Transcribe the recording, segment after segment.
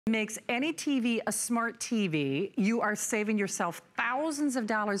Makes any TV a smart TV. You are saving yourself thousands of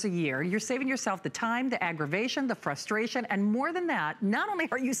dollars a year. You're saving yourself the time, the aggravation, the frustration, and more than that, not only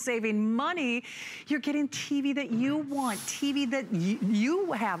are you saving money, you're getting TV that you want, TV that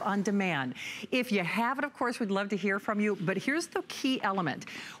you have on demand. If you have it, of course, we'd love to hear from you, but here's the key element.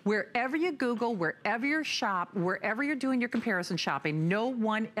 Wherever you Google, wherever you shop, wherever you're doing your comparison shopping, no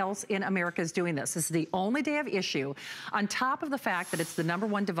one else in America is doing this. This is the only day of issue, on top of the fact that it's the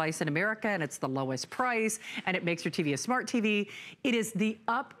 #1 device in America and it's the lowest price and it makes your TV a smart TV. It is the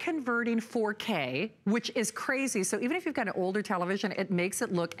up-converting 4K, which is crazy. So even if you've got an older television, it makes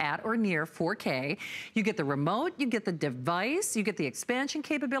it look at or near 4K. You get the remote, you get the device, you get the expansion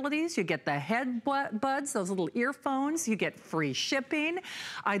capabilities, you get the headbuds, those little earphones, you get free shipping.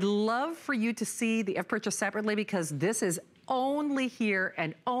 I'd love for you to see the purchase separately because this is only here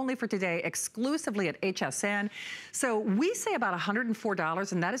and only for today, exclusively at HSN. So we say about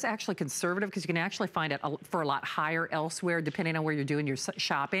 $104, and that is actually conservative because you can actually find it for a lot higher elsewhere, depending on where you're doing your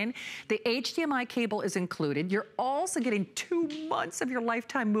shopping. The HDMI cable is included. You're also getting 2 months of your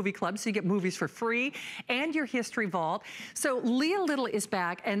Lifetime Movie Club, so you get movies for free, and your History Vault. So Leah Little is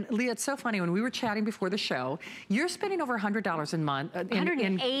back, and Leah, it's so funny, when we were chatting before the show, you're spending over $100 a month.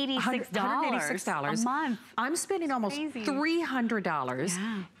 $186 a month. I'm spending almost $300.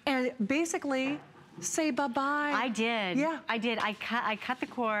 Yeah. And basically say bye-bye. I did. Yeah. I did. I cut the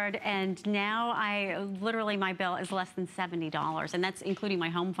cord, and now literally my bill is less than $70, and that's including my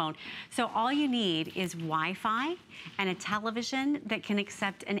home phone. So all you need is Wi-Fi and a television that can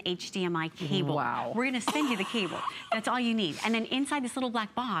accept an HDMI cable. Wow. We're gonna send you the cable. That's all you need. And then inside this little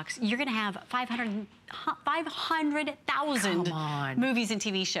black box, you're gonna have 500,000 movies and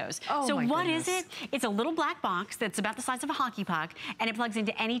TV shows. Oh, so what goodness. is it? It's a little black box that's about the size of a hockey puck, and it plugs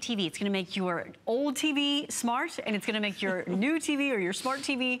into any TV. It's gonna make your old TV smart, and it's gonna make your new TV or your smart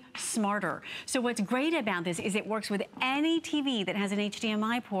TV smarter. So what's great about this is it works with any TV that has an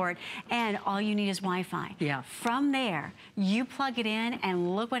HDMI port, and all you need is Wi-Fi. Yeah. From there, you plug it in,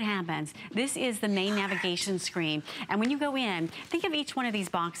 and look what happens. This is the main navigation screen, and when you go in, think of each one of these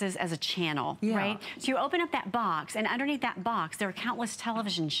boxes as a channel, right? So you open up that box, and underneath that box, there are countless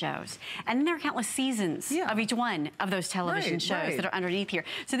television shows. And then there are countless seasons of each one of those television shows that are underneath here.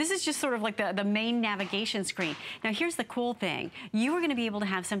 So this is just sort of like the main navigation screen. Now here's the cool thing. You are gonna be able to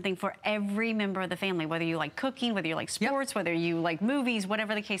have something for every member of the family, whether you like cooking, whether you like sports, whether you like movies,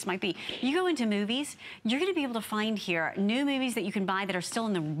 whatever the case might be. You go into movies, you're gonna be able to find here new movies that you can buy that are still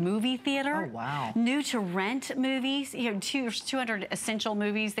in the movie theater. Oh, wow. New to rent movies, you know, 200 essential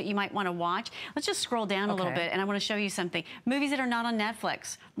movies that you might wanna watch. Let's just scroll down a little bit, and I want to show you something. Movies that are not on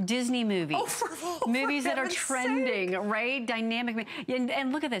Netflix, Disney movies, movies that are trending, right? Dynamic.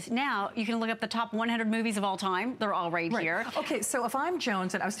 And look at this. Now you can look up the top 100 movies of all time. They're all right here. Okay, so if I'm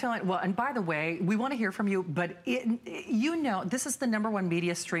Jones, and I was telling, well, and by the way, we want to hear from you, but you know, this is the #1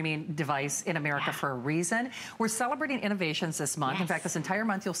 media streaming device in America for a reason. We're celebrating innovations this month. In fact, this entire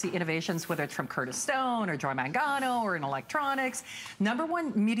month you'll see innovations, whether it's from Curtis Stone or Joy Mangano or in electronics.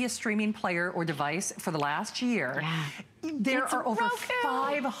 #1 media streaming player or device for the last year. There are over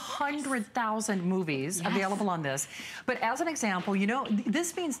 500,000 movies available on this. But as an example, you know,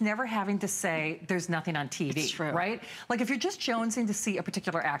 this means never having to say there's nothing on TV, right? Like if you're just jonesing to see a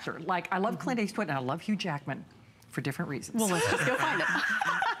particular actor, like I love Clint Eastwood and I love Hugh Jackman for different reasons. Well, let's just go find it.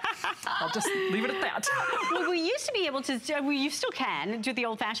 I'll just leave it at that. Well, we used to be able to, you still can do it the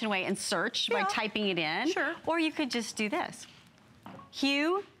old-fashioned way and search by typing it in. Sure. Or you could just do this.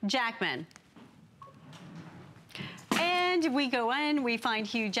 Hugh Jackman. And we go in, we find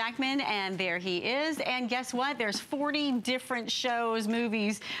Hugh Jackman, and there he is. And guess what? There's 40 different shows,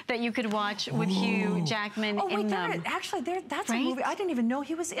 movies that you could watch with Hugh Jackman in them. Actually, that's a movie. I didn't even know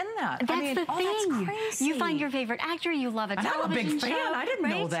he was in that. That's the thing. That's crazy. You find your favorite actor, you love a television show. I'm a big fan. I didn't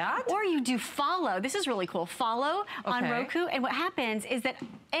know that. Or you do follow. This is really cool. Follow on Roku. And what happens is that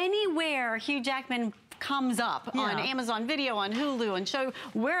anywhere Hugh Jackman comes up on Amazon Video, on Hulu, and show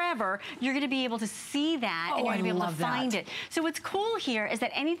wherever, you're going to be able to see that, and you're going to be able to find it. So what's cool here is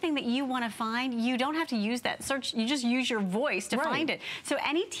that anything that you want to find, you don't have to use that search. You just use your voice to find it. So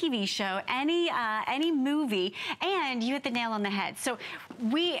any TV show, any movie, and you hit the nail on the head. So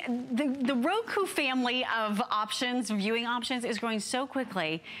the Roku family of options, viewing options, is growing so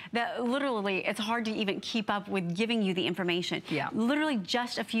quickly that literally it's hard to even keep up with giving you the information. Literally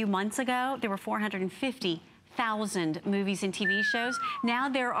just a few months ago, there were 450,000 movies and TV shows. Now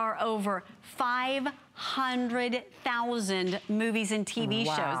there are over 500 100,000 movies and TV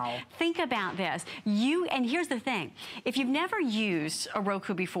shows. Think about this. And here's the thing. If you've never used a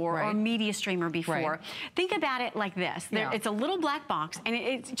Roku before or a media streamer before, think about it like this. It's a little black box, and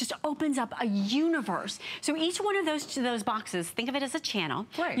it just opens up a universe. So each one of those boxes, think of it as a channel.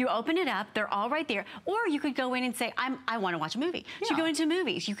 You open it up, they're all right there. Or you could go in and say, I want to watch a movie. So you go into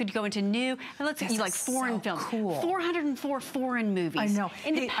movies. You could go into new, let's say, like foreign films. 404 foreign movies. I know.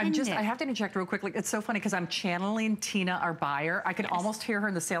 Hey, I have to interject real quickly. It's so funny because I'm channeling Tina, our buyer. I could almost hear her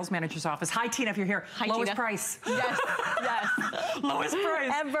in the sales manager's office. Hi, Tina, if you're here. Hi, lowest Tina. Price. Yes, yes. Lowest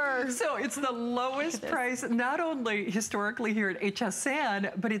price. Ever. So it's the lowest price, not only historically here at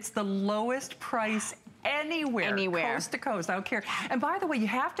HSN, but it's the lowest price anywhere, coast to coast. I don't care. And by the way, you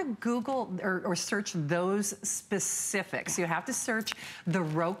have to Google or search those specifics. You have to search the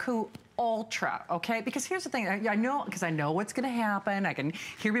Roku Ultra, okay? Because here's the thing, I know, because I know what's going to happen. I can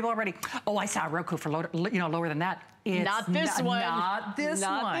hear people already. Oh, I saw a Roku for lower than that. It's not this one. Not this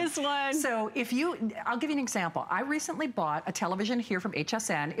one. Not this one. So if I'll give you an example. I recently bought a television here from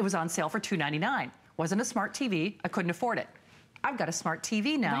HSN. It was on sale for $299. Wasn't a smart TV. I couldn't afford it. I've got a smart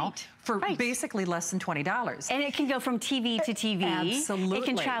TV now for basically less than $20. And it can go from TV to TV. Absolutely. It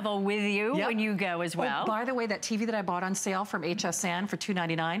can travel with you when you go as well. Oh, by the way, that TV that I bought on sale from HSN for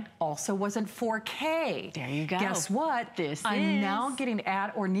 $299 also wasn't 4K. There you go. Guess what? I'm now getting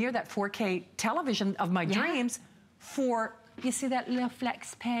at or near that 4K television of my dreams for... You see that little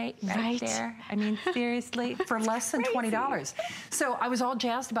flex pay right there? I mean, seriously, for less than $20. So I was all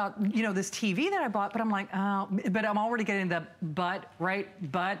jazzed about, this TV that I bought, but I'm like, oh, but I'm already getting the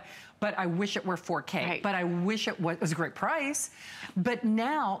but I wish it were 4K. But I wish it was a great price. But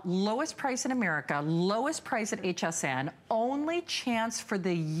now, lowest price in America, lowest price at HSN, only chance for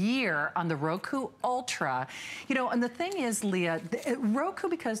the year on the Roku Ultra. And the thing is, Leah, Roku,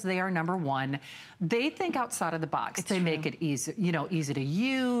 because they are #1, they think outside of the box. They make it easy, easy to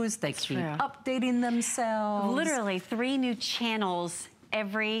use. They keep updating themselves. Literally 3 new channels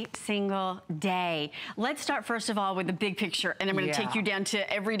every single day. Let's start first of all with the big picture, and I'm going to take you down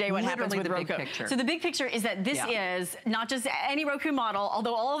to every day what happens with Roku. So the big picture is that this is not just any Roku model,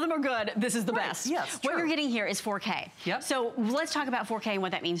 although all of them are good, this is the best. Yes, what you're getting here is 4K. So let's talk about 4K and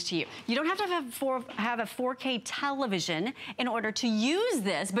what that means to you. You don't have to have a 4K television in order to use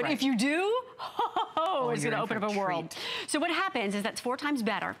this, but if you do, it's going to open up a world. So what happens is that's 4 times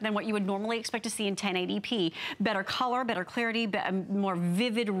better than what you would normally expect to see in 1080p. Better color, better clarity, more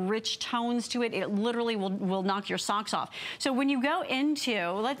vivid, rich tones to it. It literally will knock your socks off. So when you go into,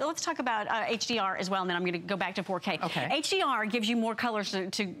 let's talk about HDR as well, and then I'm going to go back to 4K. HDR gives you more colors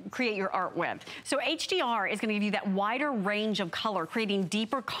to create your art with. So HDR is going to give you that wider range of color, creating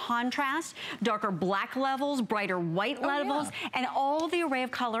deeper contrast, darker black levels, brighter white levels, and all the array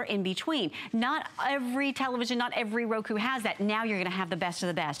of color in between. Not every television, not every Roku has that. Now you're going to have the best of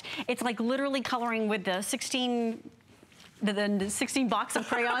the best. It's like literally coloring with the 16 box of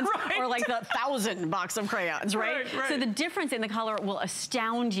crayons or like the 1,000 box of crayons, right? So the difference in the color will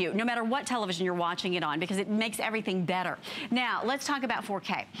astound you, no matter what television you're watching it on, because it makes everything better. Now, let's talk about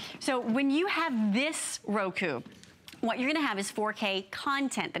 4K. So when you have this Roku, what you're going to have is 4K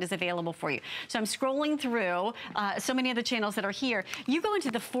content that is available for you. So I'm scrolling through so many of the channels that are here. You go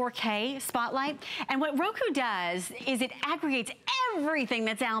into the 4K spotlight, and what Roku does is it aggregates everything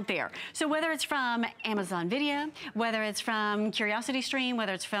that's out there. So whether it's from Amazon Video, whether it's from CuriosityStream,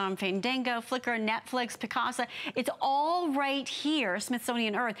 whether it's from Fandango, Flickr, Netflix, Picasa, it's all right here,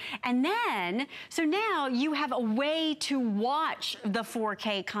 Smithsonian Earth. And then, so now you have a way to watch the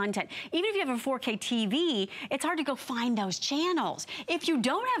 4K content. Even if you have a 4K TV, it's hard to go find those channels. If you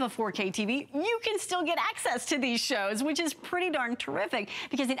don't have a 4K TV, you can still get access to these shows, which is pretty darn terrific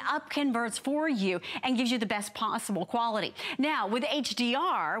because it upconverts for you and gives you the best possible quality. Now, with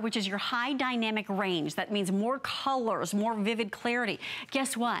HDR, which is your high dynamic range, that means more colors, more vivid clarity.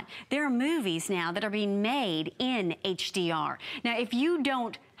 Guess what? There are movies now that are being made in HDR. Now, if you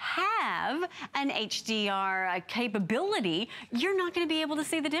don't have an HDR capability, you're not going to be able to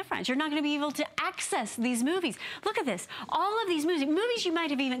see the difference. You're not going to be able to access these movies. Look at this. All of these movies you might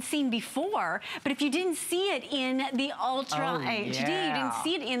have even seen before, but if you didn't see it in the Ultra HD, you didn't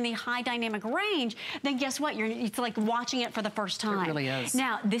see it in the high dynamic range, then guess what? It's like watching it for the first time. It really is.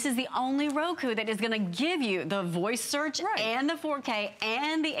 Now, this is the only Roku that is going to give you the voice search and the 4K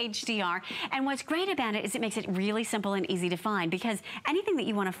and the HDR. And what's great about it is it makes it really simple and easy to find, because anything that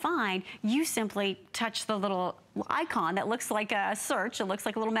you want to find, you simply touch the little icon that looks like a search. It looks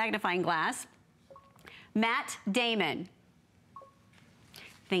like a little magnifying glass. Matt Damon.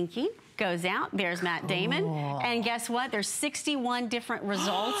 Thinking. goes out. There's Matt Damon. And guess what? There's 61 different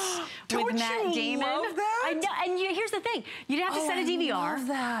results with Matt Damon. Love that? I know. And here's the thing. You didn't have to set a DVR. I love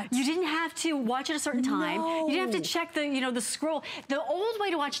that. You didn't have to watch at a certain time. No. You didn't have to check the, the scroll. The old way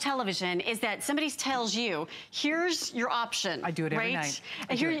to watch television is that somebody tells you, here's your option. I do it every night.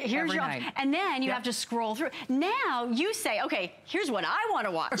 And here's your option. And then you have to scroll through. Now you say, okay, here's what I want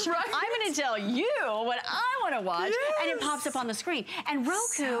to watch. Right. I'm going to tell you what I want to watch. Yes. And it pops up on the screen. And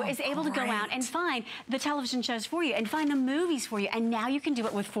Roku is able to go out and find the television shows for you and find the movies for you. And now you can do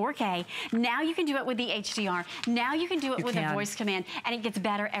it with 4K. Now you can do it with the HDR. Now you can do it with a voice command. And it gets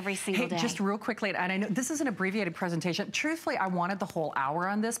better every single day. Just real quickly, and I know this is an abbreviated presentation. Truthfully, I wanted the whole hour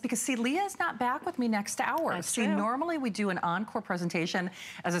on this because, see, Leah's not back with me next hour. That's see, true. Normally we do an encore presentation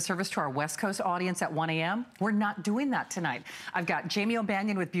as a service to our West Coast audience at 1 a.m. We're not doing that tonight. I've got Jamie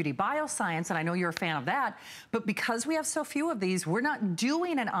O'Banion with Beauty Bioscience, and I know you're a fan of that, but because we have so few of these, we're not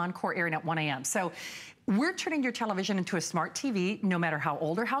doing an encore airing at 1 a.m. So we're turning your television into a smart TV, no matter how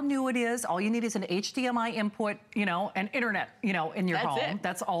old or how new it is. All you need is an HDMI input, and internet, in your home.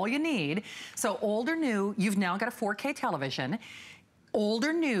 That's all you need. So old or new, you've now got a 4K television. Old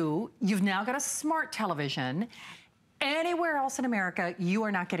or new, you've now got a smart television. Anywhere else in America, you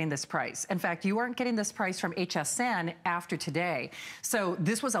are not getting this price. In fact, you aren't getting this price from HSN after today. So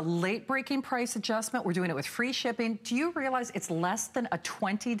this was a late-breaking price adjustment. We're doing it with free shipping. Do you realize it's less than a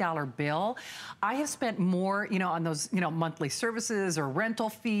 $20 bill? I have spent more, on those, monthly services or rental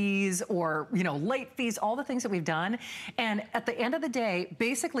fees or, late fees, all the things that we've done. And at the end of the day,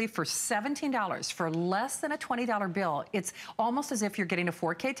 basically for $17, for less than a $20 bill, it's almost as if you're getting a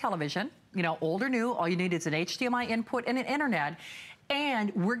 4K television. Old or new, all you need is an HDMI input and an internet.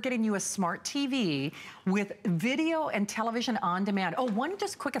 And we're getting you a smart TV with video and television on demand. Oh, one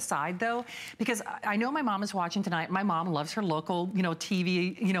just quick aside though, because I know my mom is watching tonight. My mom loves her local,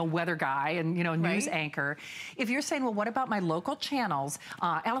 TV, weather guy and, news anchor. If you're saying, well, what about my local channels?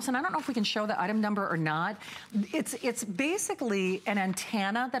 Allison, I don't know if we can show the item number or not. It's basically an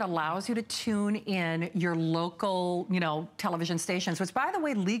antenna that allows you to tune in your local, television stations, which by the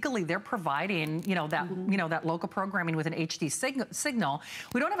way, legally they're providing, that local programming with an HD signal.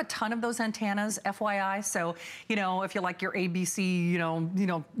 We don't have a ton of those antennas, FYI. So, if you like your ABC,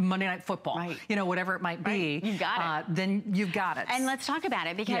 Monday Night Football, whatever it might be, you got it. Then you've got it. And let's talk about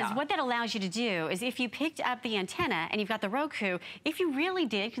it, because what that allows you to do is if you picked up the antenna and you've got the Roku, if you really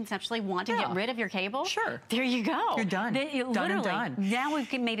did conceptually want to get rid of your cable, there you go. You're done. Literally, done and done. Now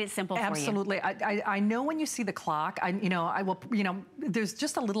we've made it simple for you. Absolutely. I know when you see the clock, I will, there's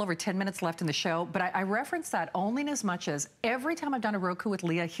just a little over 10 minutes left in the show, but I reference that only in as much as every time I've done a Roku with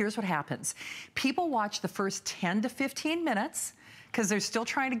Leah, here's what happens. People watch the first 10 to 15 minutes because they're still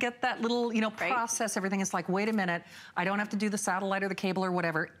trying to get that little, process everything. It's like, wait a minute, I don't have to do the satellite or the cable or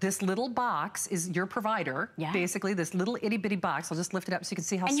whatever. This little box is your provider, basically, this little itty bitty box. I'll just lift it up so you can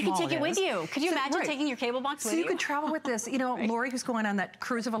see how small it is. And you can take it with you. Could you imagine taking your cable box with you? So you could travel with this. Lori, who's going on that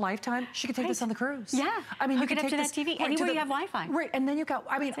cruise of a lifetime, she could take this on the cruise. Yeah. I mean, hook you it can up to that TV anywhere you have Wi-Fi. Right, and then you go,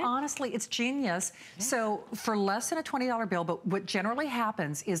 honestly, it's genius. So for less than a $20 bill, but what generally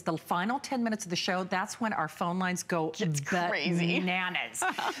happens is the final 10 minutes of the show, that's when our phone lines go bananas.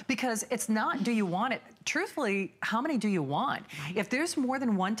 Because it's not, do you want it? Truthfully, how many do you want? If there's more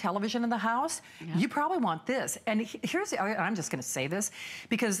than one television in the house, you probably want this. And here's, I'm just gonna say this,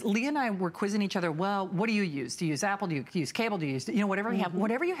 because Leah and I were quizzing each other, well, what do you use? Do you use Apple? Do you use cable? Do you use, whatever you have?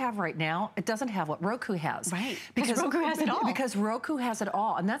 Whatever you have right now, it doesn't have what Roku has. Right, because Roku has it all. Because Roku has it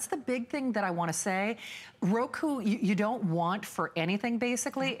all. And that's the big thing that I wanna say. Roku, you don't want for anything,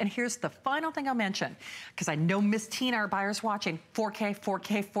 basically. And here's the final thing I'll mention, because I know Miss Tina, our buyer's watching, 4K,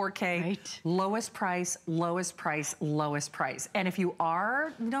 4K, 4K, lowest price, lowest price, lowest price. And if you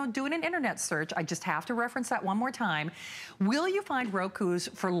are, doing an internet search, I just have to reference that one more time. Will you find Rokus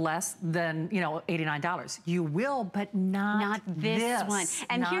for less than, $89? You will, but not this one.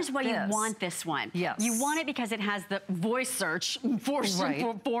 And here's why you want this one. Yes. You want it because it has the voice search, first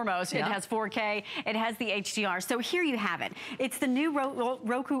and foremost. It has 4K, it has the HDR. So here you have it. It's the new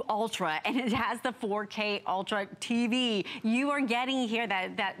Roku Ultra, and it has the 4K Ultra TV. You are getting here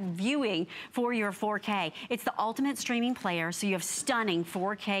that viewing for your 4K. It's the ultimate streaming player, so you have stunning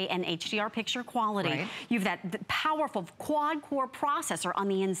 4K and HDR picture quality. You have that powerful quad-core processor on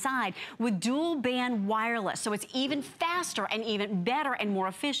the inside with dual-band wireless, so it's even faster and even better and more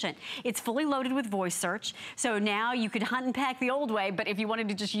efficient. It's fully loaded with voice search, so now you could hunt and peck the old way, but if you wanted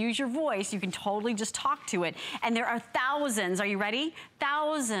to just use your voice, you can totally just talk to it. And there are thousands, are you ready?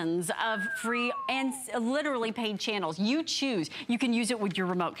 Thousands of free and literally paid channels. You choose. You can use it with your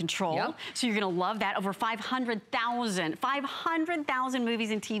remote control, so you're gonna love that. that, over 500,000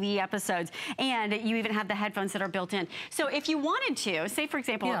 movies and TV episodes. And you even have the headphones that are built in. So if you wanted to, say for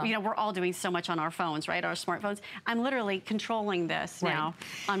example, you know, we're all doing so much on our phones, right? Our smartphones. I'm literally controlling this now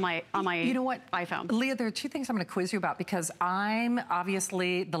on my you know what, iPhone. Leah, there are two things I'm going to quiz you about because I'm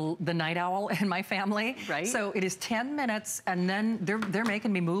obviously the night owl in my family. Right. So it is 10 minutes and then they're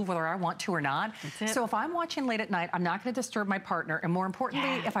making me move whether I want to or not. That's it. So if I'm watching late at night, I'm not going to disturb my partner. And more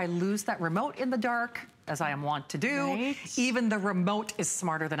importantly, if I lose that remote in the dark, as I am wont to do, even the remote is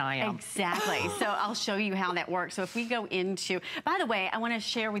smarter than I am. Exactly. So I'll show you how that works. So if we go into, by the way, I want to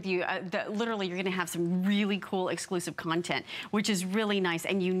share with you that literally you're going to have some really cool exclusive content, which is really nice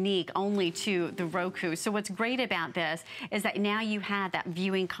and unique only to the Roku. So what's great about this is that now you have that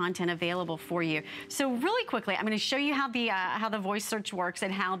viewing content available for you. So really quickly, I'm going to show you how the voice search works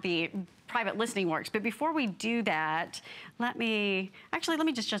and how the private listening works. But before we do that, let me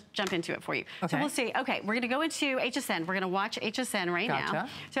just jump into it for you. Okay. So we'll see, okay, we're gonna go into HSN. We're gonna watch HSN right now.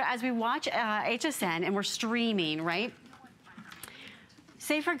 So as we watch HSN and we're streaming, right?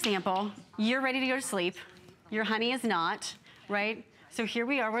 Say for example, you're ready to go to sleep. Your honey is not, right? So here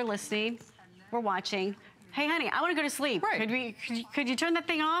we are, we're listening, we're watching. Hey honey, I wanna go to sleep. Right. Could you turn that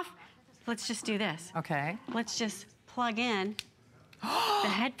thing off? Let's just do this. Okay. Let's just plug in the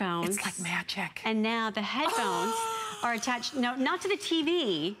headphones. It's like magic. And now the headphones are attached, no, not to the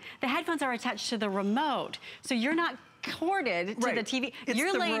TV. The headphones are attached to the remote. So you're not corded to the TV.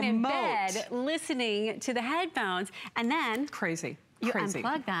 You're laying in bed listening to the headphones and then you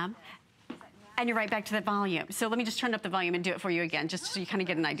unplug them and you're right back to the volume. So let me just turn up the volume and do it for you again, just so you kind of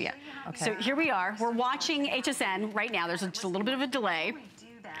get an idea. Okay. So here we are. We're watching HSN right now. There's just a little bit of a delay.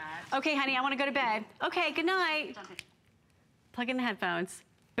 Okay, honey, I want to go to bed. Okay, good night. Plug in the headphones.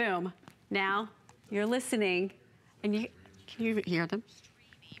 Boom. Now you're listening, and can you hear them?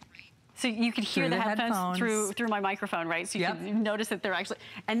 So you can hear the headphones through my microphone, right? So you can notice that they're actually.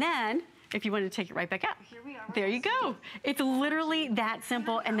 And then if you want to take it right back out, there you go. It's literally that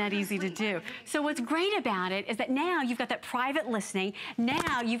simple and that easy to do. So what's great about it is that now you've got that private listening.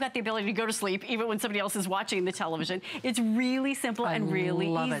 Now you've got the ability to go to sleep even when somebody else is watching the television. It's really simple and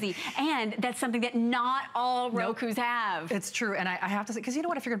really easy. And that's something that not all Rokus have. It's true. And I have to say, because you know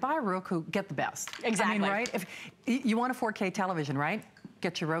what, if you're going to buy a Roku, get the best. Exactly. I mean, right? If you want a 4K television, right?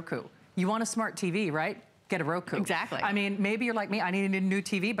 Get your Roku. You want a smart TV, right? Get a Roku. Exactly. I mean, maybe you're like me, I needed a new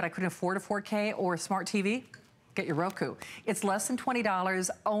TV, but I couldn't afford a 4K or a smart TV. Get your Roku. It's less than $20,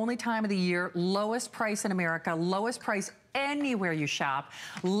 only time of the year, lowest price in America, lowest price anywhere you shop.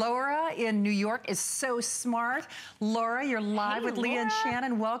 Laura in New York is so smart. Laura, you're live with Leah and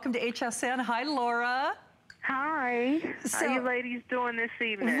Shannon. Welcome to HSN. Hi, Laura. Hi. How are you ladies doing this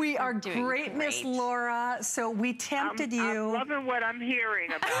evening? We are great, Miss Laura. So we tempted you. I'm loving what I'm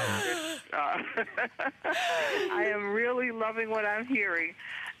hearing about this. I am really loving what I'm hearing.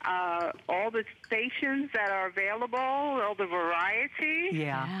 All the stations that are available, all the variety.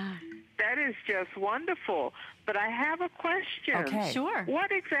 Yeah. That is just wonderful. But I have a question. Okay. Sure.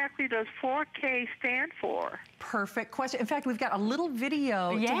 What exactly does 4K stand for? Perfect question. In fact, we've got a little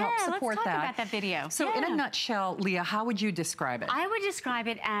video to help support let's talk about that video. So in a nutshell, Leah, how would you describe it? I would describe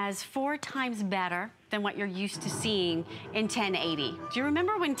it as 4 times better than what you're used to seeing in 1080. Do you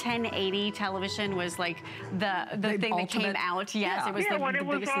remember when 1080 television was like the thing that came out? Yes, it was the when it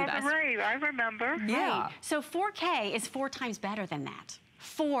was biggest all the rave. I remember. Yeah. Right. So 4K is 4 times better than that.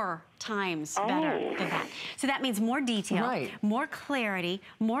 4 times better than that. So that means more detail, more clarity,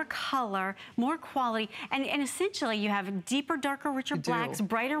 more color, more quality, and essentially you have deeper, darker, richer blacks,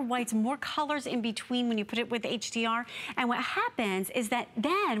 brighter whites, more colors in between when you put it with HDR. And what happens is that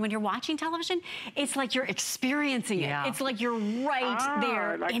then when you're watching television, it's like you're experiencing it. It's like you're right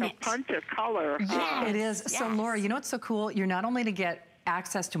there like in a punch of color. Yeah, it is. So Laura, you know what's so cool? You're not only to get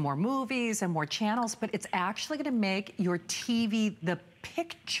access to more movies and more channels, but it's actually going to make your TV, the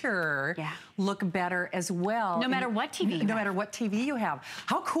picture, look better as well. No matter what TV you have. No matter what TV you have.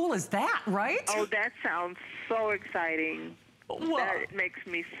 How cool is that, right? Oh, that sounds so exciting. That makes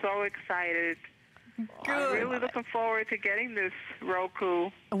me so excited. Good. I'm really looking forward to getting this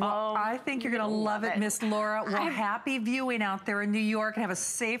Roku. Well, I think you're going to love it, Miss Laura. Well, happy viewing out there in New York, and have a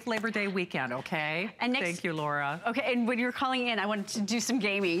safe Labor Day weekend, okay? And thank you, Laura. Okay, and when you're calling in, I wanted to do some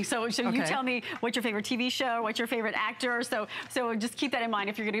gaming. So you tell me what's your favorite TV show, what's your favorite actor. So just keep that in mind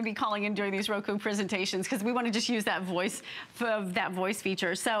if you're going to be calling in during these Roku presentations, because we want to just use that voice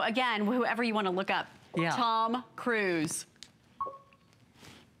feature. So again, whoever you want to look up, Tom Cruise.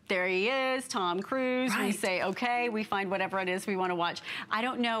 There he is, Tom Cruise. We say, okay, we find whatever it is we want to watch. I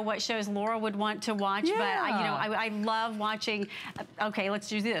don't know what shows Laura would want to watch, but I love watching. Okay, let's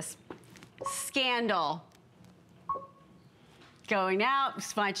do this. Scandal. Going out,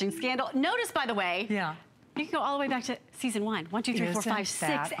 watching Scandal. Notice, by the way, you can go all the way back to season 1, 1, 2, 3, 4, 5,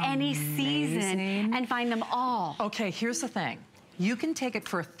 6, any season, and find them all. Okay, here's the thing. You can take it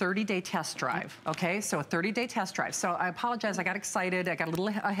for a 30-day test drive, okay? So a 30-day test drive. So I apologize, I got excited, I got a little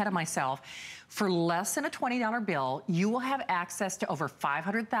ahead of myself. For less than a $20 bill, you will have access to over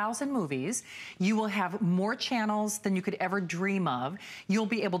 500,000 movies. You will have more channels than you could ever dream of. You'll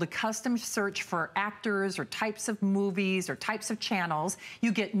be able to custom search for actors or types of movies or types of channels.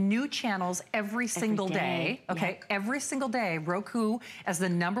 You get new channels every single day, okay? Every single day, Roku, as the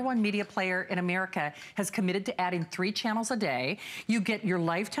 #1 media player in America, has committed to adding 3 channels a day. You get your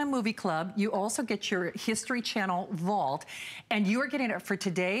Lifetime Movie Club. You also get your History Channel Vault. And you are getting it for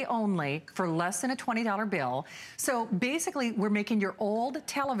today only for less than a $20 bill. So basically, we're making your old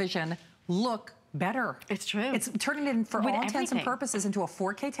television look better. It's true. It's turning it in, for all intents and purposes, into a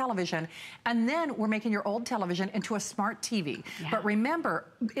 4K television. And then we're making your old television into a smart TV. But remember,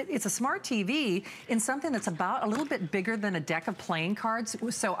 it's a smart TV in something that's about a little bit bigger than a deck of playing cards.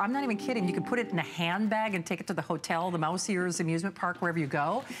 So I'm not even kidding. You can put it in a handbag and take it to the hotel, the Mouse Ears amusement park, wherever you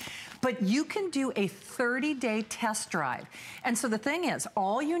go. But you can do a 30-day test drive. And so the thing is,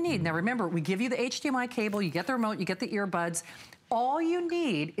 all you need, now remember, we give you the HDMI cable, you get the remote, you get the earbuds. All you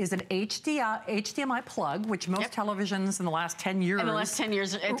need is an HDMI plug, which most televisions in the last 10 years... In the last 10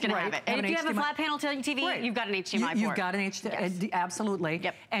 years, it's going to have it. And if you have a flat panel TV, you've got an HDMI port. You've got an HDMI,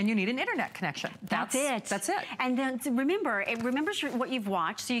 absolutely. And you need an internet connection. That's it. That's it. And then remember, it remembers what you've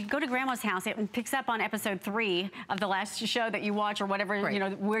watched. So you go to Grandma's house, it picks up on episode 3 of the last show that you watch or whatever, you know,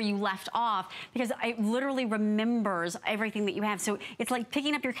 where you left off, because it literally remembers everything that you have. So it's like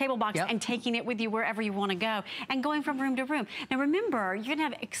picking up your cable box and taking it with you wherever you want to go and going from room to room. Now, remember, you're going to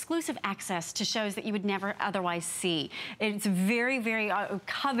have exclusive access to shows that you would never otherwise see. It's very, very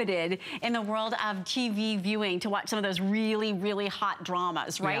coveted in the world of TV viewing to watch some of those really, really hot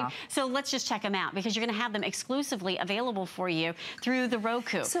dramas, right? So let's just check them out, because you're going to have them exclusively available for you through the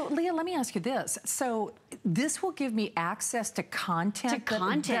Roku. So, Leah, let me ask you this. So this will give me access to content,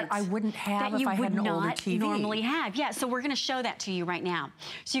 that I wouldn't have if I had an older TV. Normally have. Yeah, so we're going to show that to you right now,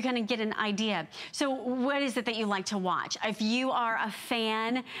 so you kind of get an idea. So what is it that you like to watch? If you are a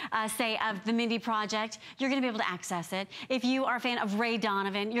fan, say, of the Mindy Project, you're going to be able to access it. If you are a fan of Ray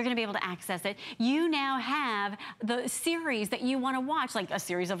Donovan, you're going to be able to access it. You now have the series that you want to watch, like a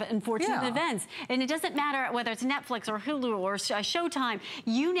series of unfortunate events. And it doesn't matter whether it's Netflix or Hulu or Showtime.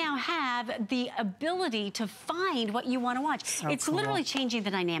 You now have the ability to find what you want to watch. It's literally changing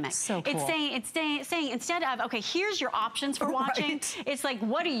the dynamic. It's saying instead of, okay, here's your options for watching, it's like,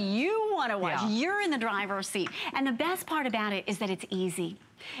 what do you want to watch? You're in the driver's seat. And the best part about it is that it's easy.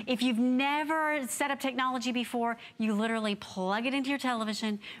 If you've never set up technology before, you literally plug it into your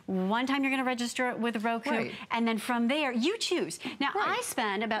television. One time you're going to register it with Roku, and then from there, you choose. Now, I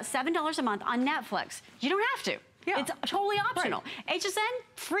spend about $7 a month on Netflix. You don't have to. It's totally optional. HSN,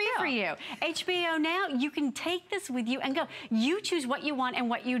 free for you. HBO Now, you can take this with you and go. You choose what you want and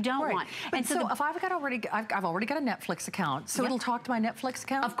what you don't want. And so if I've already got a Netflix account, so it'll talk to my Netflix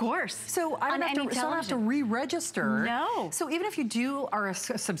account? Of course. So I don't have to re-register. No. So even if you are a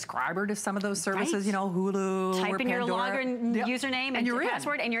subscriber to some of those services, you know, Hulu, type in your login username and your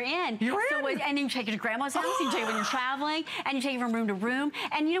password, and you're in. And you take it to Grandma's house, you take it when you're traveling, and you take it from room to room.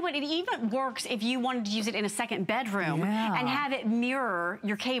 And you know what? It even works if you wanted to use it in a second bedroom and have it mirror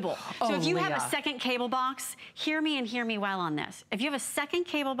your cable. So if you have a second cable box, hear me and hear me well on this. If you have a second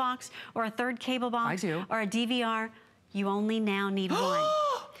cable box or a third cable box or a DVR, you only now need one.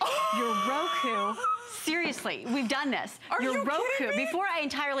 Your Roku, seriously, we've done this. Your Roku, before I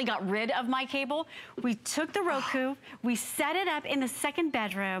entirely got rid of my cable, we took the Roku, we set it up in the second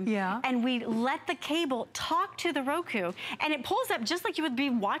bedroom, and we let the cable talk to the Roku, and it pulls up just like you would be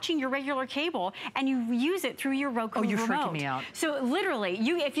watching your regular cable, and you use it through your Roku remote. You're freaking me out. So literally,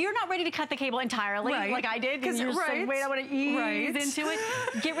 if you're not ready to cut the cable entirely, like I did, because you're saying, wait, I want to ease into it,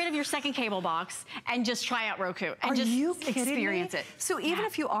 get rid of your second cable box and just try out Roku and just experience it. So even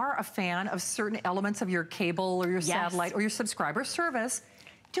if you are a fan of certain elements of your cable or your satellite or your subscriber service,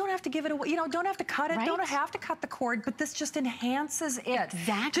 don't have to give it away, you know, don't have to cut it, don't have to cut the cord, but this just enhances it.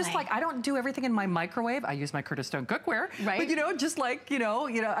 Exactly. Just like I don't do everything in my microwave, I use my Curtis Stone cookware, but you know, just like, you know,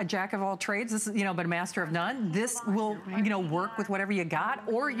 a jack of all trades, this is, you know, but a master of none, this will, you know, work with whatever you got,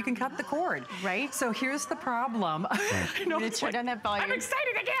 or you can cut the cord. So here's the problem. Turn down that volume. I'm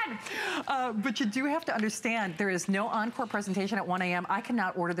excited again. But you do have to understand, there is no encore presentation at 1 a.m. I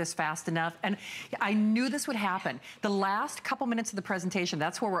cannot order this fast enough. And I knew this would happen. The last couple minutes of the presentation,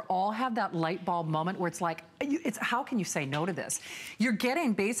 that's where we all have that light bulb moment where it's like, how can you say no to this? You're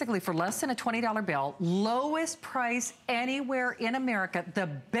getting basically for less than a $20 bill, lowest price anywhere in America, the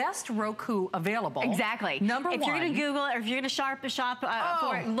best Roku available. Exactly. Number one. If you're going to Google or if you're going to shop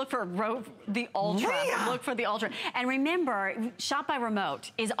for it, look for the Ultra. Leah. Look for the Ultra. And remember, Shop by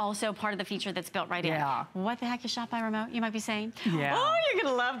Remote is also part of the feature that's built right in. What the heck is Shop by Remote, you might be saying? Yeah. Oh, you're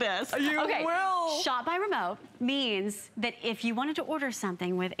going to love this. You will. Shop by Remote means that if you wanted to order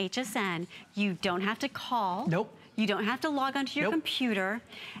something with HSN, you don't have to call. Nope. You don't have to log onto your computer.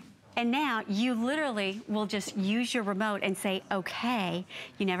 And now you literally will just use your remote and say, okay.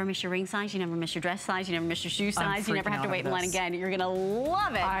 You never miss your ring size, you never miss your dress size, you never miss your shoe size, you never have to wait in line again. You're gonna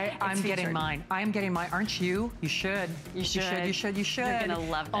love it. I'm getting mine. I am getting mine. Aren't you? You should. You should. You should. You should. You're gonna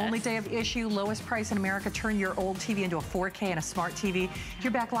love this. Only day of issue, lowest price in America. Turn your old TV into a 4K and a smart TV.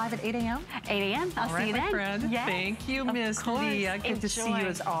 You're back live at 8 a.m.? 8 a.m. I'll see you then. Friend. Yes. Thank you, Miss Leah. Good to see you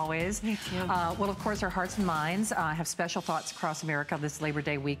as always. Me too. Well, of course, our hearts and minds have special thoughts across America this Labor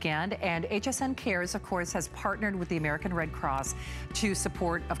Day weekend. And HSN Cares, of course, has partnered with the American Red Cross to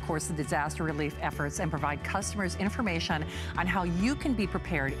support, of course, the disaster relief efforts and provide customers information on how you can be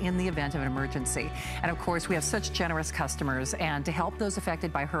prepared in the event of an emergency. And of course, we have such generous customers. And to help those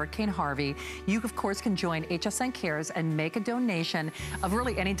affected by Hurricane Harvey, you, of course, can join HSN Cares and make a donation of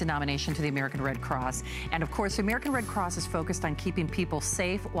really any denomination to the American Red Cross. And of course, the American Red Cross is focused on keeping people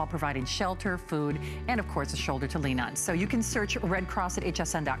safe while providing shelter, food, and of course, a shoulder to lean on. So you can search Red Cross at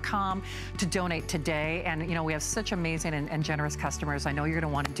hsn.com to donate today. And you know, we have such amazing and generous customers. I know you're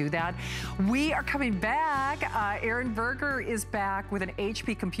gonna want to do that. We are coming back. Aaron Berger is back with an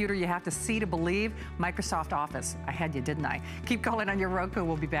HP computer you have to see to believe. Microsoft Office. I had you, didn't I? Keep calling on your Roku.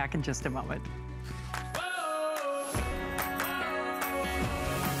 We'll be back in just a moment.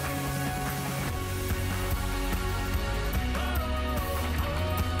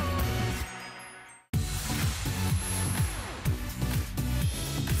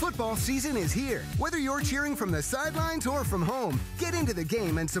 Football season is here. Whether you're cheering from the sidelines or from home, get into the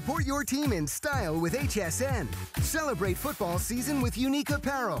game and support your team in style with HSN. Celebrate football season with unique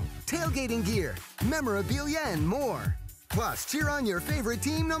apparel, tailgating gear, memorabilia, and more. Plus, cheer on your favorite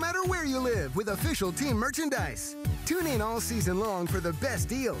team no matter where you live with official team merchandise. Tune in all season long for the best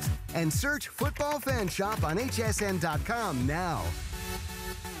deals and search Football Fan Shop on hsn.com now.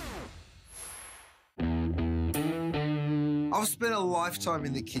 I've spent a lifetime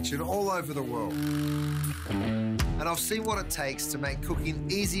in the kitchen all over the world, and I've seen what it takes to make cooking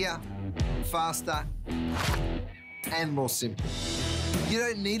easier, faster, and more simple. You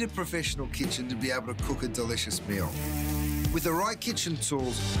don't need a professional kitchen to be able to cook a delicious meal. With the right kitchen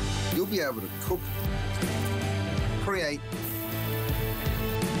tools, you'll be able to cook, create,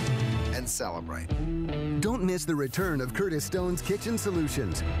 and celebrate. Don't miss the return of Curtis Stone's Kitchen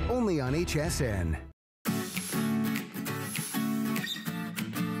Solutions, only on HSN.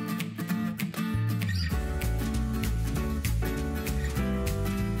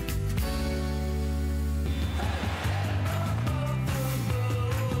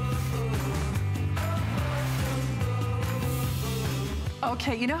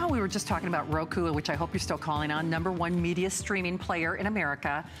 Okay, you know how we were just talking about Roku, which I hope you're still calling on, #1 media streaming player in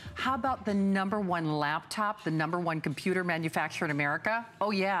America. How about the #1 laptop, the #1 computer manufacturer in America? Oh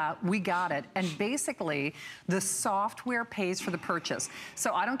yeah, we got it. And basically, the software pays for the purchase.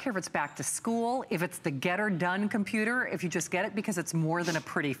 So I don't care if it's back to school, if it's the get her done computer, if you just get it because it's more than a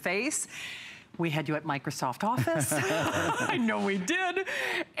pretty face. We had you at Microsoft Office. I know we did.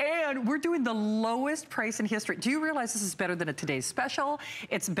 And we're doing the lowest price in history. Do you realize this is better than a Today's Special?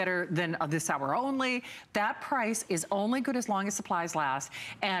 It's better than a This Hour Only. That price is only good as long as supplies last.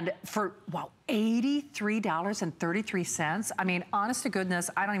 And for, wow, $83.33. I mean, honest to goodness,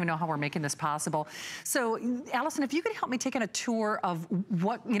 I don't even know how we're making this possible. So, Allison, if you could help me take a tour of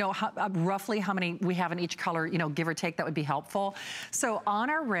what, you know, roughly how many we have in each color, you know, give or take, that would be helpful. So on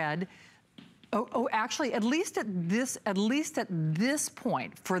our red, actually, at least at this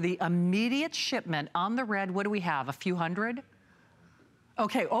point, for the immediate shipment on the red, what do we have? A few hundred?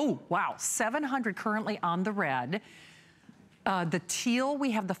 Okay, oh, wow, 700 currently on the red. The teal,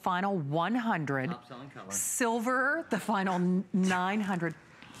 we have the final 100. Top selling color. Silver, the final 900.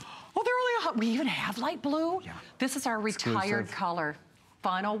 Oh, they're only, we even have light blue? Yeah. This is our retired color.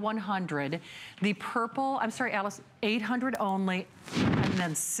 Final 100. The purple, I'm sorry, Alice, 800 only. And and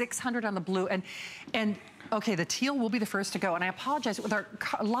then 600 on the blue. And okay, the teal will be the first to go. And I apologize, with our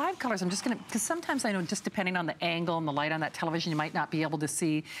live colors, I'm just gonna, because sometimes I know just depending on the angle and the light on that television, you might not be able to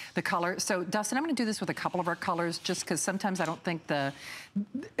see the color. So Dustin, I'm gonna do this with a couple of our colors just because sometimes I don't think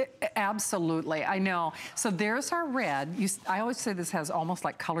absolutely, I know. So there's our red. I always say this has almost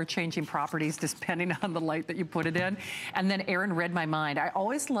like color changing properties depending on the light that you put it in. And then Aaron read my mind. I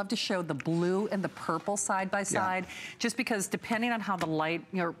always love to show the blue and the purple side by side, just because depending on how the light,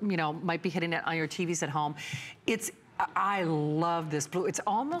 might be hitting it on your TVs at home, I love this blue. It's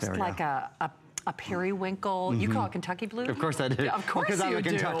almost like a periwinkle. You call it Kentucky blue? Of course I do. Yeah, of course you do. Because I'm a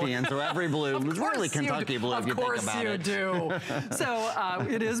Kentuckian, so every blue is really Kentucky blue if you think about it. Of course you do. So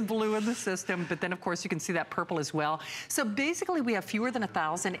it is blue in the system, but then of course you can see that purple as well. So basically we have fewer than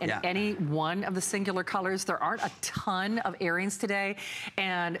 1,000 in any one of the singular colors. There aren't a ton of earrings today.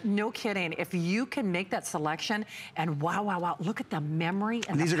 And no kidding, if you can make that selection, and wow, look at the memory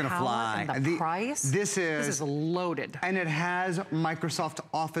and these the are gonna power fly. And the price. This is loaded. And it has Microsoft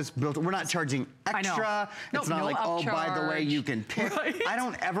Office built. We're not charging extra. It's not like, oh, by the way, you can pick. Right. I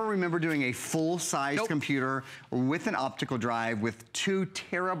don't ever remember doing a full-size computer with an optical drive with 2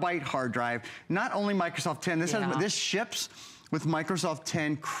 terabyte hard drive. Not only Microsoft 10, this ships with Microsoft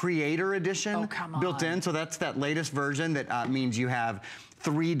 10 Creator Edition built in. So that's that latest version that means you have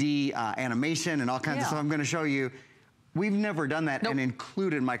 3D animation and all kinds of stuff I'm gonna show you. We've never done that and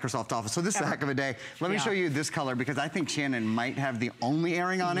included Microsoft Office. So this is a heck of a day. Let me show you this color because I think Shannon might have the only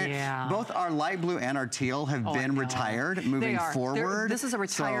earring on it. Both our light blue and our teal have been retired moving forward. This is a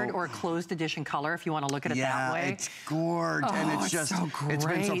retired or a closed edition color if you want to look at it that way. It's gorgeous and it's just, so great. It's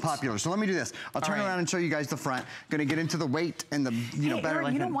been so popular. So let me do this. I'll turn around and show you guys the front. Gonna get into the weight and the, better Aaron,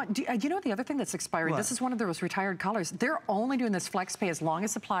 like you know what? You know the other thing that's expiring? This is one of those retired colors. They're only doing this flex pay as long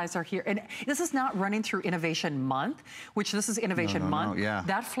as supplies are here. And this is not running through Innovation Month, which this is Innovation Month.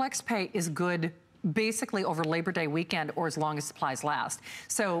 That flex pay is good basically over Labor Day weekend or as long as supplies last.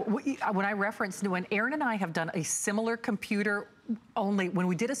 So when I referenced, when Aaron and I have done a similar computer, when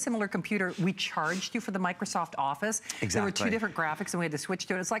we did a similar computer, we charged you for the Microsoft Office. There were 2 different graphics and we had to switch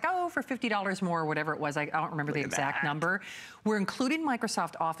to it. It's like, oh, for $50 more or whatever it was. I don't remember the exact number. We're including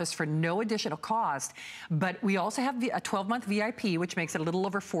Microsoft Office for no additional cost, but we also have a 12-month VIP, which makes it a little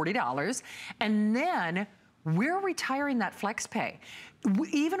over $40. And then we're retiring that flex pay.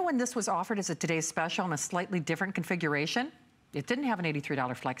 Even when this was offered as a today's special in a slightly different configuration, it didn't have an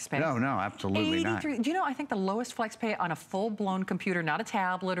 $83 flex pay. No, absolutely not. Do you know, I think the lowest flex pay on a full-blown computer, not a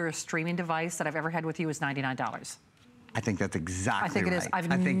tablet or a streaming device that I've ever had with you is $99. I think that's exactly right. I think it is. I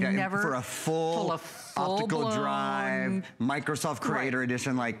think that for a full optical drive, Microsoft Creator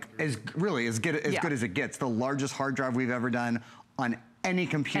Edition, like is really as good as it gets. The largest hard drive we've ever done on any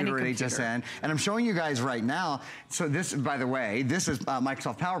computer at HSN. And I'm showing you guys right now. So this, by the way, this is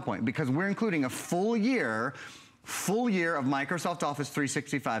Microsoft PowerPoint because we're including a full year of Microsoft Office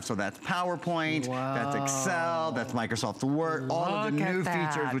 365. So that's PowerPoint, that's Excel, that's Microsoft Word, all of the new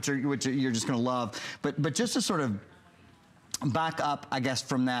features which you're just gonna love. But just to sort of back up, I guess,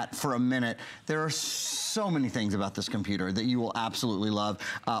 from that for a minute, there are so many things about this computer that you will absolutely love.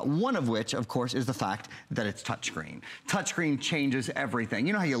 One of which, of course, is the fact that it's touchscreen. Touchscreen changes everything.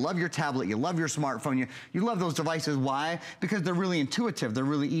 You know how you love your tablet, you love your smartphone, you love those devices. Why? Because they're really intuitive, they're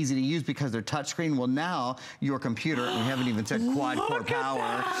really easy to use because they're touchscreen. Well, now your computer, and we haven't even said quad-core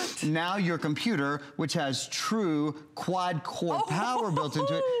power, now your computer, which has true quad-core power built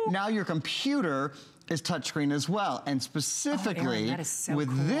into it, now your computer is touchscreen as well. And specifically,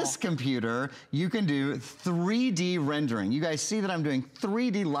 Aaron, this computer, you can do 3D rendering. You guys see that I'm doing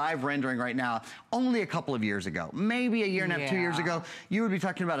 3D live rendering right now. Only a couple of years ago, maybe a year and a half, 2 years ago, you would be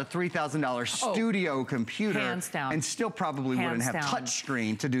talking about a $3,000 studio computer. Hands down. And still probably wouldn't have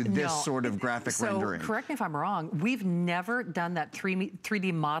touchscreen to do this sort of graphic rendering. Correct me if I'm wrong, we've never done that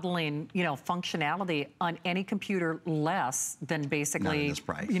 3D modeling, functionality on any computer less than basically, not at this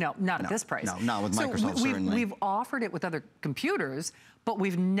price. Not at this price. No, not with Microsoft. We've offered it with other computers, but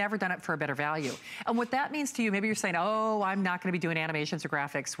we've never done it for a better value. And what that means to you, maybe you're saying, oh, I'm not gonna be doing animations or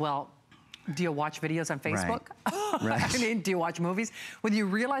graphics. Well, do you watch videos on Facebook? I mean, do you watch movies? Whether you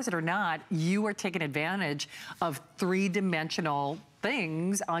realize it or not, you are taking advantage of 3-dimensional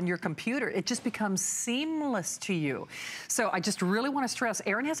things on your computer. It just becomes seamless to you. So I just really want to stress,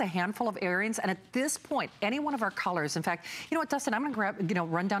 Aaron has a handful of earrings, and at this point, any one of our colors, in fact, you know what, Dustin, I'm gonna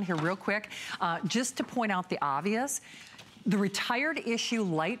run down here real quick, just to point out the obvious. The retired issue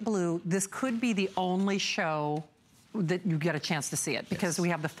light blue, this could be the only show that you get a chance to see it because we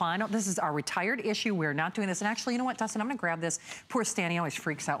have the final, this is our retired issue. We're not doing this. And actually, you know what, Dustin, I'm gonna grab this. Poor Stan, he always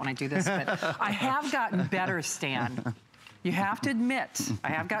freaks out when I do this, but I have gotten better, Stan. You have to admit, I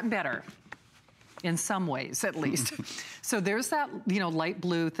have gotten better. In some ways, at least. So there's that, you know, light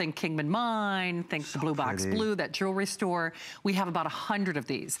blue, think Kingman Mine, think the Blue Box Blue, that jewelry store. We have about 100 of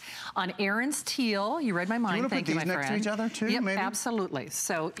these. On Aaron's teal, you read my mind, thank you, my friend. Do you want to put these next to each other too, yep, maybe? Absolutely.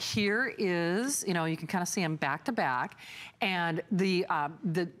 So here is, you know, you can kind of see them back to back. And the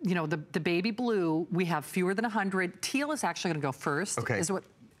baby blue, we have fewer than 100. Teal is actually gonna go first. Okay.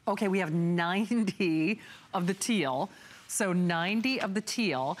 Okay, we have 90 of the teal. So 90 of the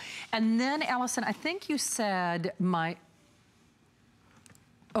teal. And then, Allison, I think you said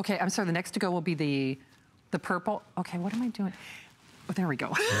okay, I'm sorry, the next to go will be the purple. Okay, what am I doing? Oh, there we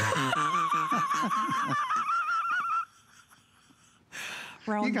go.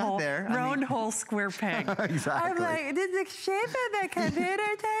 Round hole, there. Round hole, square peg. Exactly. I'm like, did the shape of the computer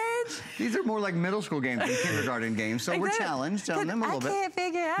change? These are more like middle school games than kindergarten games, so we're challenged on them a little bit. I can't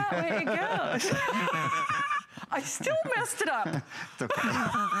figure out where it goes. I still messed it up. It's okay.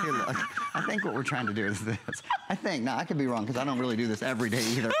 Here, look. I think what we're trying to do is this. Now I could be wrong because I don't really do this every day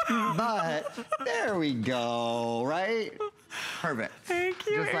either. But there we go, right? Perfect. Thank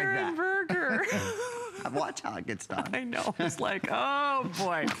you, just like Aaron that. Berger. Watch how it gets done. I know. It's like, oh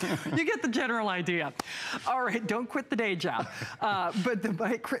boy. You get the general idea. All right, don't quit the day job. But the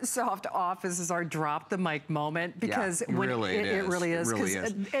Microsoft Office is our drop the mic moment because it really is. It really is. It really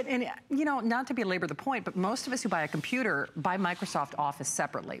is. And you know, not to belabor the point, but most of us who buy a computer buy Microsoft Office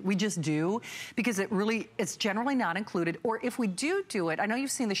separately. We just do because it's generally not included. Or if we do it, I know you've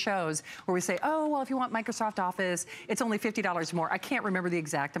seen the shows where we say, oh, well, if you want Microsoft Office, it's only $50 more. I can't remember the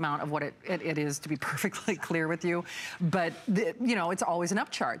exact amount of what it is, to be perfectly clear with you, but you know, it's always an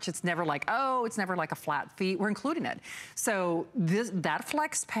upcharge. It's never like, oh, it's never like a flat fee. We're including it. So that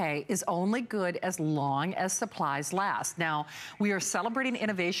flex pay is only good as long as supplies last. Now, we are celebrating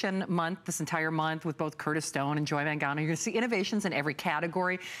Innovation Month this entire month with both Curtis Stone and Joy Van Gogh. You're gonna see innovations in every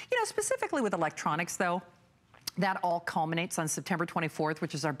category. You know, specifically with electronics though. That all culminates on September 24th,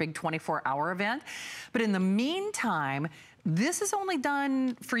 which is our big 24-hour event. But in the meantime, this is only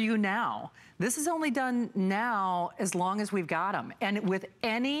done for you now. This is only done now as long as we've got them. And with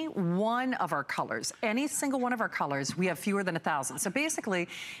any one of our colors, any single one of our colors, we have fewer than 1,000. So basically,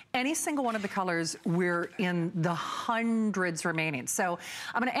 any single one of the colors, we're in the hundreds remaining. So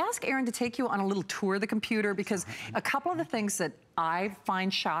I'm gonna ask Aaron to take you on a little tour of the computer because a couple of the things that I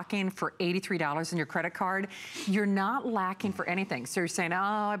find shocking for $83 in your credit card, you're not lacking for anything. So you're saying, oh,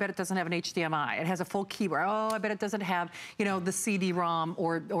 I bet it doesn't have an HDMI. It has a full keyboard. Oh, I bet it doesn't have, you know, the CD-ROM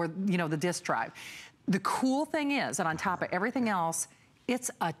or you know, the disk drive. The cool thing is, and on top of everything else, it's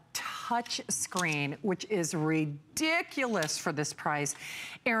a touch screen, which is ridiculous for this price.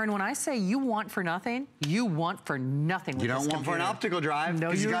 Aaron, when I say you want for nothing, you want for nothing with this computer. You don't want for an optical drive.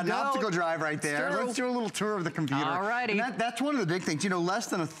 No, you got don't. An optical drive right there. Let's do a little tour of the computer. All righty. That's one of the big things. You know, less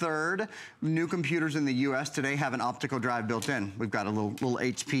than a third new computers in the US today have an optical drive built in. We've got a little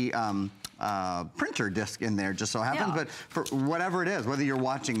HP printer disc in there, just so happens. Yeah. But for whatever it is, whether you're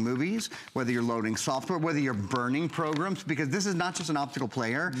watching movies, whether you're loading software, whether you're burning programs, because this is not just an optical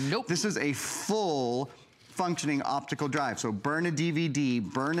player. Nope. This is a full functioning optical drive. So burn a DVD,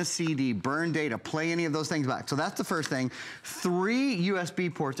 burn a CD, burn data, play any of those things back. So that's the first thing. 3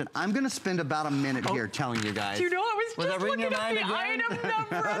 USB ports, and I'm gonna spend about a minute here telling you guys. Do you know, I was just looking at the item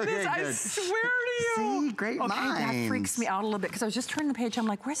number of this. I good. swear to you. See, great minds. That freaks me out a little bit because I was just turning the page. I'm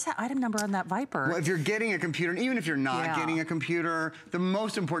like, where's that item number on that Viper? Well, if you're getting a computer, and even if you're not getting a computer, the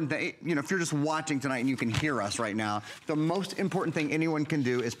most important thing, you know, if you're just watching tonight and you can hear us right now, the most important thing anyone can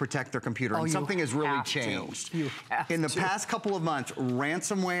do is protect their computer. And something has really changed. In the past couple of months,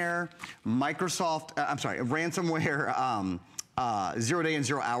 ransomware, ransomware, 0-day and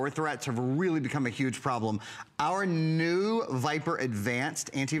 0-hour threats have really become a huge problem. Our new Viper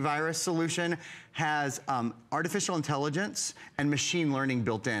Advanced antivirus solution has artificial intelligence and machine learning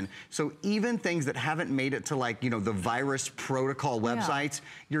built in. So even things that haven't made it to, like, you know, the virus protocol websites,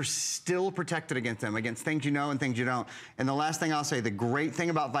 you're still protected against them, against things you know and things you don't. And the last thing I'll say, the great thing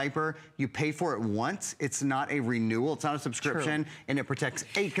about Viper, you pay for it once. It's not a renewal, it's not a subscription, and it protects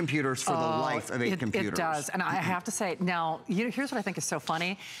 8 computers for the life of 8 computers. It does, and I have to say, now, here's what I think is so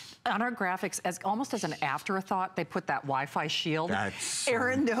funny. On our graphics, almost as an afterthought, they put that Wi-Fi shield. That's so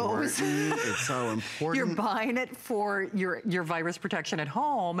Aaron knows. It's so important. You're buying it for your virus protection at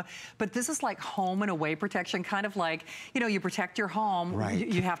home, but this is like home and away protection, kind of like, you know, you protect your home. Right.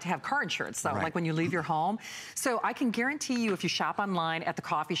 You have to have car insurance, though, like when you leave your home. So I can guarantee you, if you shop online at the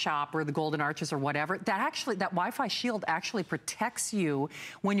coffee shop or the Golden Arches or whatever, that Wi-Fi shield actually protects you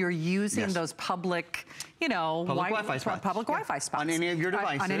when you're using those public, you know, public Wi-Fi spots. Public Wi-Fi spots. On any of your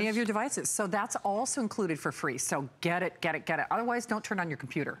devices. On any of your devices. So that's also included for free. So get it, get it, get it. Otherwise, don't turn on your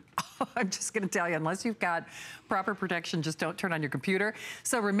computer. I'm just gonna tell you, unless you've got proper protection, just don't turn on your computer.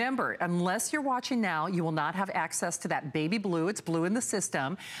 So remember, unless you're watching now, you will not have access to that baby blue, it's blue in the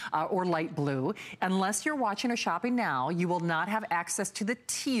system, or light blue. Unless you're watching or shopping now, you will not have access to the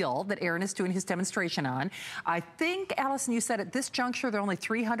teal that Aaron is doing his demonstration on. I think, Allison, you said at this juncture, there are only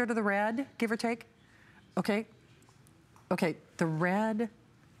 300 of the red, give or take? Okay. Okay, the red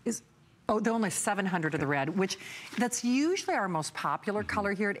is, oh, there are only 700 of the red, which that's usually our most popular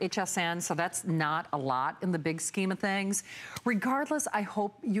color here at HSN, so that's not a lot in the big scheme of things. Regardless, I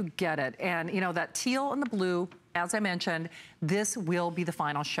hope you get it. And you know, that teal and the blue, as I mentioned, this will be the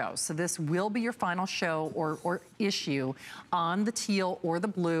final show. So this will be your final show or issue on the teal or the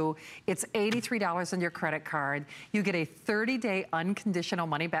blue. It's $83 on your credit card. You get a 30-day unconditional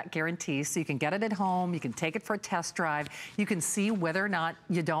money-back guarantee, so you can get it at home, you can take it for a test drive, you can see whether or not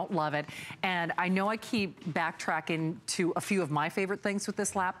you don't love it. And I know I keep backtracking to a few of my favorite things with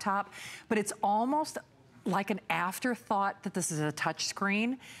this laptop, but it's almost like an afterthought that this is a touch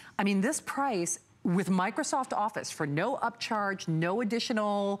screen. I mean, this price, with Microsoft Office for no upcharge, no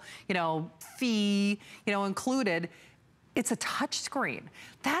additional, fee, included, it's a touch screen.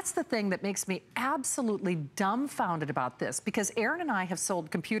 That's the thing that makes me absolutely dumbfounded about this, because Aaron and I have sold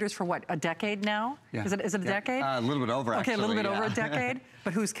computers for what, a decade now? Yeah. Is it a decade? A little bit over, actually. Okay, a little bit over a decade,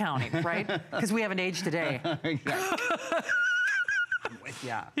 but who's counting, right? Because we haven't aged a day.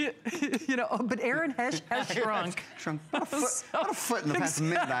 Yeah. But Aaron has shrunk. Shrunk about a foot in the past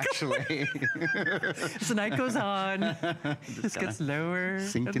minute, actually. As the night goes on, just gets lower.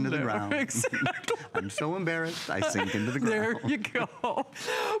 Sink into the ground. Exactly. I'm so embarrassed, I sink into the ground. There you go.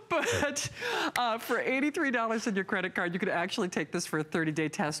 But for $83 on your credit card, you could actually take this for a 30-day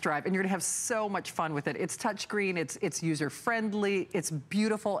test drive, and you're gonna have so much fun with it. It's touchscreen, it's user-friendly, it's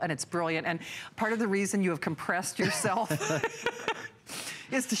beautiful, and it's brilliant. And part of the reason you have compressed yourself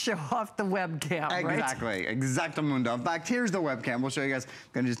is to show off the webcam, right? Exactly, exactamundo. In fact, here's the webcam. We'll show you guys. I'm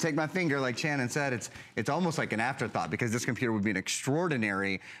gonna just take my finger, like Shannon said. It's almost like an afterthought, because this computer would be an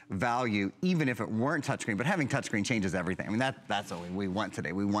extraordinary value even if it weren't touchscreen. But having touchscreen changes everything. I mean, that's what we want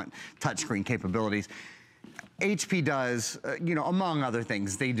today. We want touchscreen capabilities. HP does, among other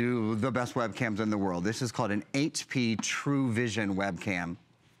things, they do the best webcams in the world. This is called an HP True Vision webcam.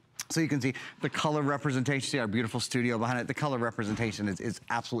 So you can see the color representation, see our beautiful studio behind it. The color representation is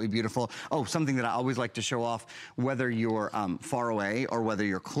absolutely beautiful. Oh, something that I always like to show off, whether you're far away or whether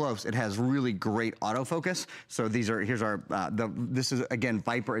you're close, it has really great autofocus. So here's our, this is again,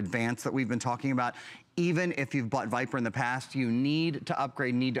 Viper Advanced that we've been talking about. Even if you've bought Viper in the past, you need to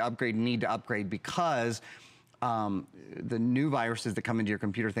upgrade, because the new viruses that come into your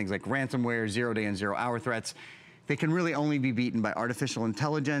computer, things like ransomware, zero-day and zero-hour threats, they can really only be beaten by artificial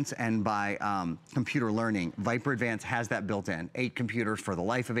intelligence and by computer learning. Viper Advanced has that built in. 8 computers for the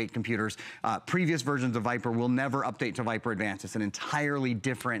life of 8 computers. Previous versions of Viper will never update to Viper Advanced. It's an entirely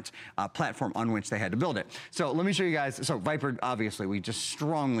different platform on which they had to build it. So let me show you guys. So Viper, obviously, we just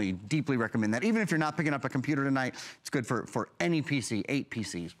strongly, deeply recommend that. Even if you're not picking up a computer tonight, it's good for any PC, 8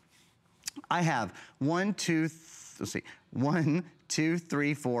 PCs. I have 1, 2, let's see, 1, 2,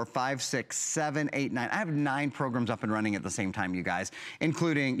 3, 4, 5, 6, 7, 8, 9. I have 9 programs up and running at the same time, you guys,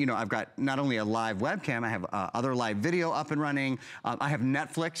 including, I've got not only a live webcam, I have other live video up and running. I have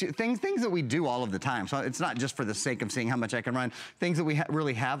Netflix, things that we do all of the time. So it's not just for the sake of seeing how much I can run, things that we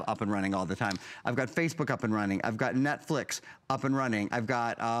really have up and running all the time. I've got Facebook up and running. I've got Netflix up and running. I've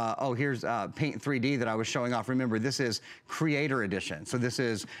got, here's Paint 3D that I was showing off. Remember, this is Creator Edition. So this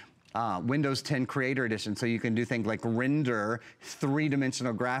is Windows 10 Creator Edition, so you can do things like render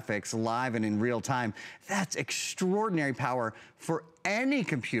 3-dimensional graphics live and in real time. That's extraordinary power for any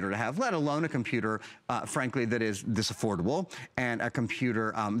computer to have, let alone a computer, frankly, that is this affordable, and a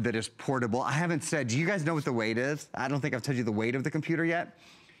computer that is portable. I haven't said, do you guys know what the weight is? I don't think I've told you the weight of the computer yet.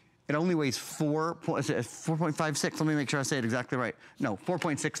 It only weighs 4.56. Let me make sure I say it exactly right. No,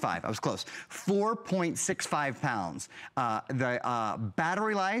 4.65. I was close. 4.65 pounds. The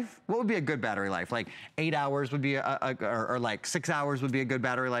battery life, what would be a good battery life? Like 8 hours would be, or like 6 hours would be a good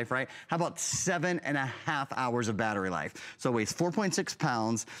battery life, right? How about 7.5 hours of battery life? So it weighs 4.6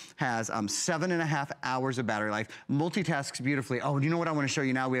 pounds, has 7.5 hours of battery life, multitasks beautifully. Oh, do you know what I want to show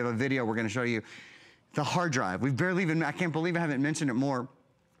you now? We have a video we're going to show you. The hard drive. We've barely even, I can't believe I haven't mentioned it more.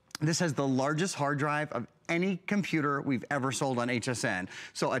 This has the largest hard drive of any computer we've ever sold on HSN.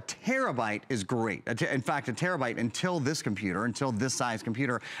 So a terabyte is great. In fact, a terabyte until this computer, until this size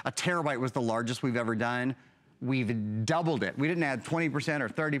computer, a terabyte was the largest we've ever done. we've doubled it. We didn't add 20% or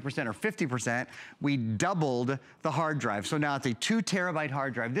 30% or 50%. We doubled the hard drive. So now it's a 2 terabyte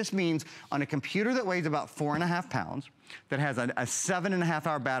hard drive. This means on a computer that weighs about 4.5 pounds, that has a 7.5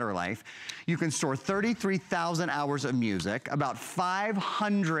 hour battery life, you can store 33,000 hours of music, about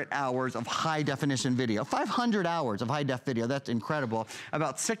 500 hours of high definition video. 500 hours of high def video, that's incredible.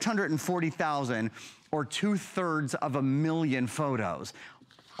 About 640,000 or 2/3 of a million photos.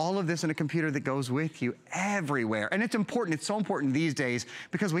 All of this in a computer that goes with you everywhere. And it's important, it's so important these days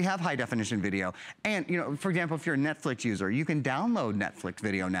because we have high definition video. And you know, for example, if you're a Netflix user, you can download Netflix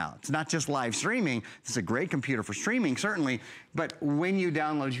video now. It's not just live streaming. This is a great computer for streaming, certainly. But when you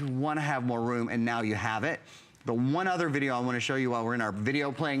download, you wanna have more room, and now you have it. The one other video I want to show you while we're in our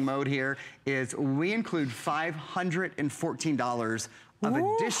video playing mode here is we include $514 of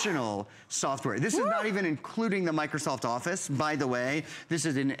additional software. This is not even including the Microsoft Office, by the way. This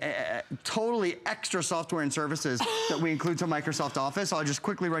is in totally extra software and services that we include to Microsoft Office. I'll just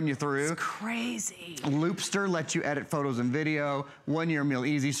quickly run you through. It's crazy. Loopster lets you edit photos and video. 1-year Meal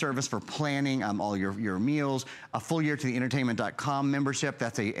Easy service for planning all your meals. A full year to the entertainment.com membership.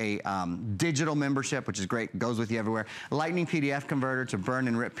 That's a digital membership, which is great, goes with you everywhere. Lightning PDF converter to burn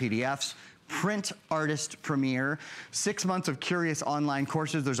and rip PDFs. Print Artist Premier, 6 months of curious online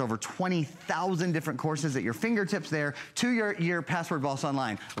courses. There's over 20,000 different courses at your fingertips there. 2-year Password Boss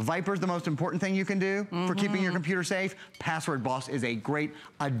Online. Viper's the most important thing you can do for keeping your computer safe. Password Boss is a great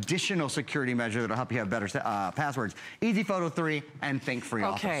additional security measure that'll help you have better passwords. Easy Photo 3 and Think Free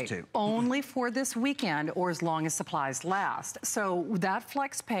Office 2. Only for this weekend or as long as supplies last. So that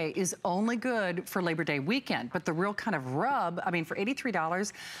flex pay is only good for Labor Day weekend, but the real kind of rub, I mean, for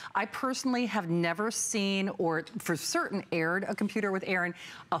 $83, I personally have never seen or for certain aired a computer with Aaron,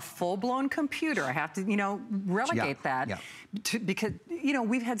 a full-blown computer. I have to, you know, relegate that because, you know,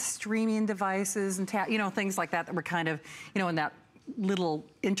 we've had streaming devices and, you know, things like that that were kind of, you know, in that little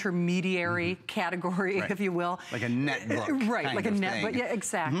intermediary category, if you will. Like a netbook. Right, like a netbook. Yeah,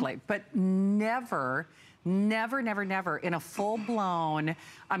 exactly. But never in a full-blown,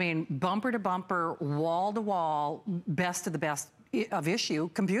 I mean, bumper to bumper, wall to wall, best of the best of issue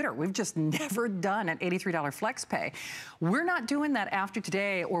computer. We've just never done an $83 flex pay. We're not doing that after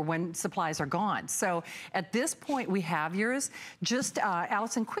today or when supplies are gone. So at this point, we have yours. Just,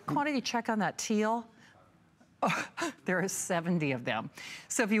 Allison, quick quantity check on that teal. Oh, there are 70 of them.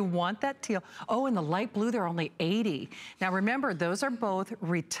 So if you want that teal, oh, and the light blue, there are only 80. Now remember, those are both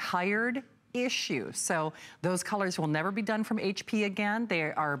retired issue. So those colors will never be done from HP again.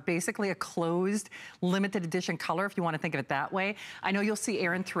 They are basically a closed limited edition color if you want to think of it that way. I know you'll see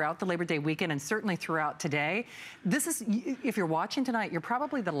Aaron throughout the Labor Day weekend and certainly throughout today. This is, if you're watching tonight, you're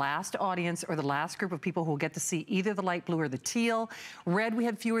probably the last audience or the last group of people who will get to see either the light blue or the teal. Red, we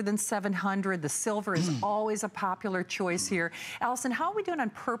had fewer than 700. The silver is always a popular choice here. Allison, how are we doing on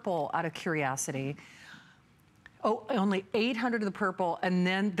purple out of curiosity? Oh, only 800 of the purple, and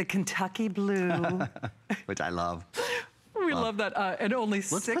then the Kentucky blue. Which I love. We love that, and only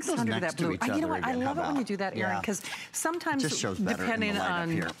 600 of that blue. You know what? I love it when you do that, Aaron, because sometimes, depending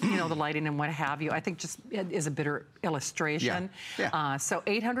on you know the lighting and what have you, I think just it is a better illustration. So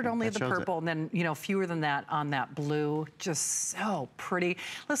 800 only of the purple, and then you know fewer than that on that blue. Just so pretty.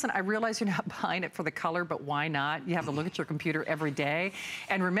 Listen, I realize you're not buying it for the color, but why not? You have to look at your computer every day.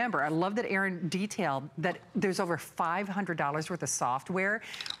 And remember, I love that Aaron detailed that there's over $500 worth of software.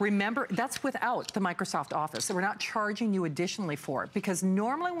 Remember, that's without the Microsoft Office. So we're not charging you additionally for it, because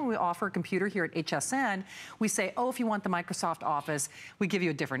normally when we offer a computer here at HSN, we say, oh, if you want the Microsoft Office, we give you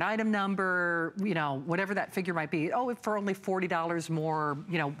a different item number, you know, whatever that figure might be. Oh, for only $40 more,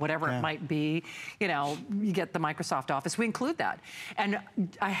 you know, whatever it might be, you know, you get the Microsoft Office. We include that. And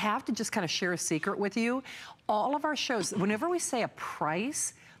I have to just kind of share a secret with you. All of our shows, whenever we say a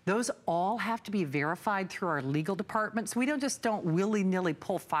price, those all have to be verified through our legal department. So we don't willy-nilly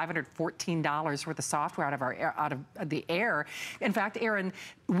pull $514 worth of software out of the air. In fact, Aaron,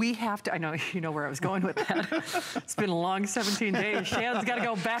 we have to, I know you know where I was going with that. It's been a long 17 days. Shannon's got to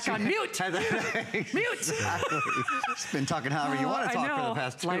go back on mute. Mute. She's been talking however you want to talk for the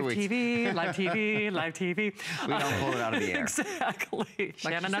past 2 weeks. Live TV. We don't pull it out of the air. Exactly. Like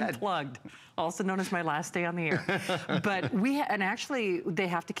Shannon Unplugged. Also known as my last day on the air. But and actually they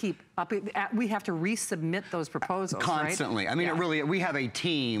have to keep up, we have to resubmit those proposals, constantly. Right? I mean, it really, we have a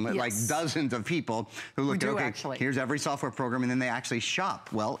team, like dozens of people who look at, okay, here's every software program, and then they actually shop.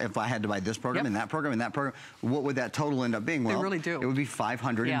 Well, if I had to buy this program and that program and that program, what would that total end up being? Well, they really do. It would be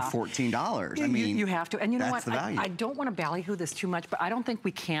 $514. I mean, you have to, and you know what? The I don't want to ballyhoo this too much, but I don't think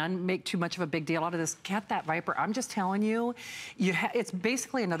we can make too much of a big deal out of this. Get that Viper. I'm just telling you, it's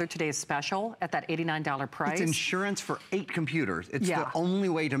basically another Today's Special. all at that $89 price. It's insurance for 8 computers. It's the only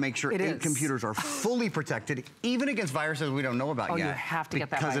way to make sure 8 computers are fully protected, even against viruses we don't know about yet. You have to get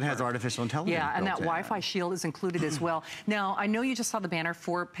that because it has artificial intelligence. Yeah, and that Wi-Fi shield is included as well. Now, I know you just saw the banner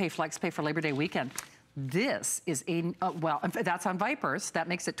for FlexPay for Labor Day weekend. This is well, that's on Vipers. That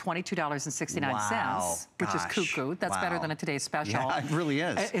makes it $22.69, which is cuckoo. That's better than a today's special. Yeah, it really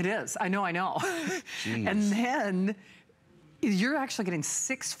is. It is. I know. And then you're actually getting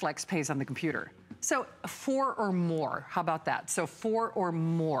 6 flex pays on the computer. So 4 or more, how about that? So 4 or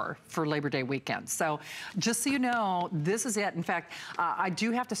more for Labor Day weekend. So just so you know, this is it. In fact, I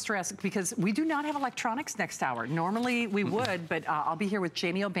do have to stress, because we do not have electronics next hour. Normally we would, but I'll be here with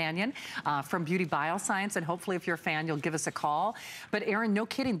Jamie O'Banion from Beauty Bioscience, and hopefully if you're a fan, you'll give us a call. But Aaron, no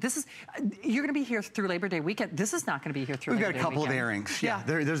kidding, this is, you're gonna be here through Labor Day weekend. This is not gonna be here through Labor Day weekend. We've got a couple of airings. Yeah,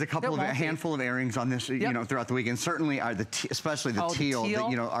 there's a couple of, a handful of airings on this, you know, throughout the weekend. Certainly are especially the teal,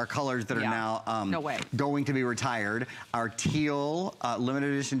 you know, our colors that are now going to be retired. Our teal,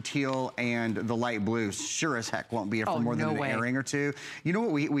 limited edition teal, and the light blue sure as heck won't be here for more than an airing or two. You know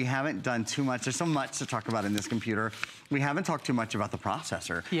what we haven't done too much? There's so much to talk about in this computer. We haven't talked too much about the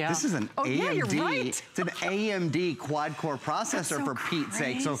processor. This is an AMD. It's an AMD quad-core processor, for Pete's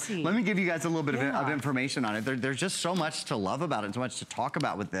sake. So let me give you guys a little bit of information on it. There's just so much to love about it, so much to talk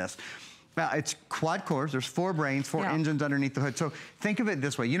about with this. It's quad cores, there's 4 brains, 4 engines underneath the hood. So think of it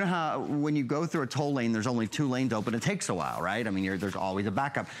this way. You know how when you go through a toll lane, there's only 2 lanes open. It takes a while, right? I mean, there's always a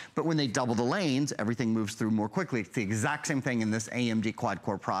backup. But when they double the lanes, everything moves through more quickly. It's the exact same thing in this AMD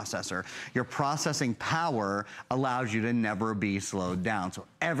quad-core processor. Your processing power allows you to never be slowed down. So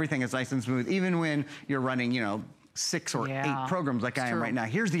everything is nice and smooth, even when you're running, you know, 6 or 8 programs like I am right now.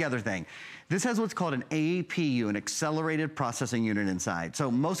 Here's the other thing. This has what's called an APU, an accelerated processing unit inside. So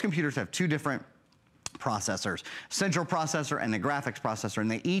most computers have 2 different processors, central processor and the graphics processor,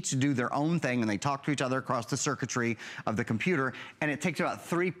 and they each do their own thing, and they talk to each other across the circuitry of the computer, and it takes about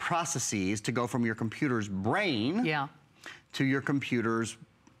 3 processes to go from your computer's brain to your computer's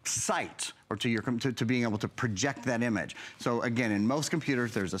sight, or to your to being able to project that image. So again, in most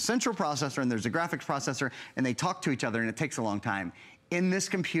computers, there's a central processor and there's a graphics processor, and they talk to each other, and it takes a long time. In this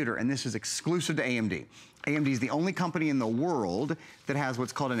computer, and this is exclusive to AMD, AMD is the only company in the world that has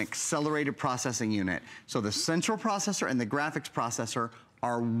what's called an accelerated processing unit. So the central processor and the graphics processor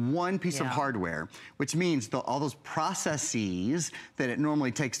are one piece of hardware, which means all those processes that it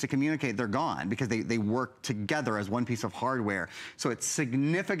normally takes to communicate, they're gone, because they work together as one piece of hardware. So it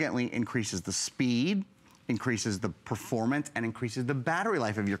significantly increases the speed, increases the performance, and increases the battery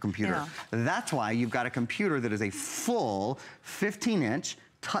life of your computer. That's why you've got a computer that is a full 15-inch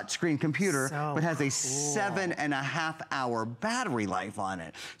touchscreen computer, but has a 7.5-hour battery life on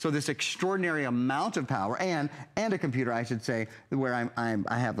it. So this extraordinary amount of power, and a computer, I should say, where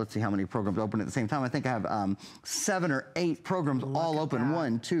I have, let's see how many programs open at the same time. I think I have 7 or 8 programs all open.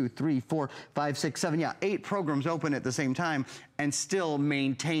 1, 2, 3, 4, 5, 6, 7. Yeah, 8 programs open at the same time, and still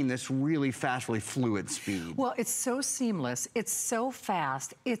maintain this really fast, really fluid speed. Well, it's so seamless. It's so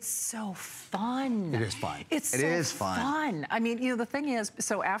fast. It's so fun. It is fun. It is fun. I mean, you know, the thing is,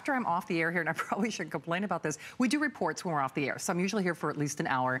 so after I'm off the air here, and I probably shouldn't complain about this, we do reports when we're off the air. So I'm usually here for at least an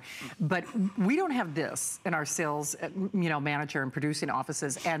hour, but we don't have this in our sales, you know, manager and producing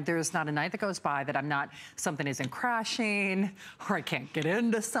offices. And there's not a night that goes by that something isn't crashing, or I can't get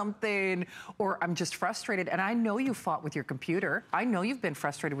into something, or I'm just frustrated. And I know you fought with your computer. I know you've been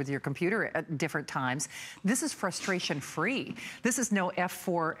frustrated with your computer at different times. This is frustration free. This is no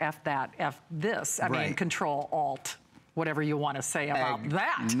F4, F that, F this. I mean, Control Alt, whatever you want to say about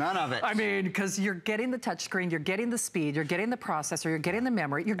that. None of it. I mean, because you're getting the touchscreen, you're getting the speed, you're getting the processor, you're getting the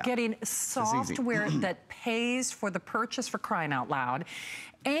memory, you're getting software that pays for the purchase, for crying out loud.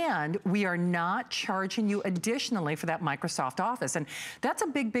 And we are not charging you additionally for that Microsoft Office. And that's a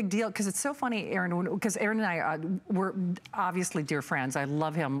big, big deal, because it's so funny, Aaron, because Aaron and I, we're obviously dear friends. I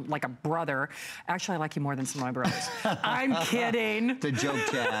love him like a brother. Actually, I like you more than some of my brothers. I'm kidding. It's a joke,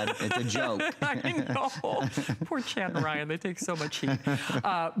 Chad. It's a joke. I know. Poor Chad and Ryan, they take so much heat.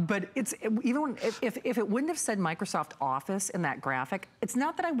 But it's, even if it wouldn't have said Microsoft Office in that graphic, it's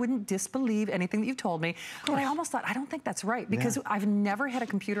not that I wouldn't disbelieve anything that you've told me, but I almost thought, I don't think that's right, because I've never had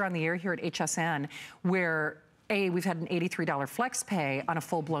a computer on the air here at HSN where A, we've had an $83 flex pay on a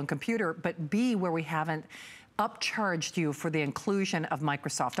full-blown computer, but B, where we haven't upcharged you for the inclusion of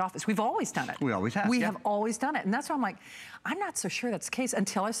Microsoft Office. We've always done it. We always have. We have always done it. And that's why I'm like, I'm not so sure that's the case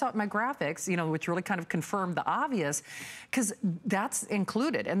until I saw it in my graphics, you know, which really kind of confirmed the obvious, because that's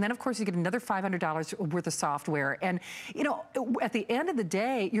included. And then, of course, you get another $500 worth of software. And, you know, at the end of the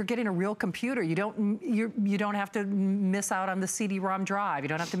day, you're getting a real computer. You don't have to miss out on the CD-ROM drive. You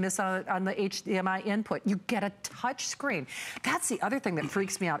don't have to miss out on the HDMI input. You get a touch screen. That's the other thing that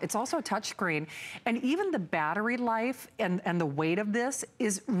freaks me out. It's also a touch screen. And even the battery life and the weight of this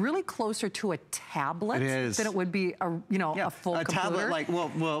is really closer to a tablet than it would be a, you know, a full computer. Tablet, like,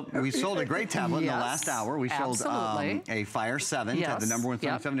 well, we sold a great tablet in the last hour. We sold a Fire 7, the #1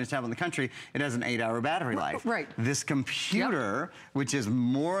 7-inch tablet in the country. It has an 8-hour battery life. Right. This computer, which is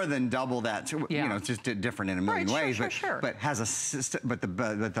more than double that, you know, it's just different in a million ways, but has a system, but the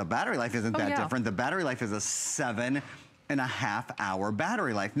battery life isn't that different. The battery life is a 7.5-hour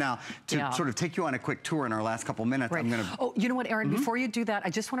battery life. Now, to sort of take you on a quick tour in our last couple minutes, I'm gonna... Oh, you know what, Erin, before you do that, I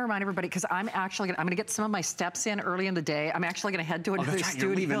just want to remind everybody, because I'm gonna get some of my steps in early in the day. I'm actually gonna head to another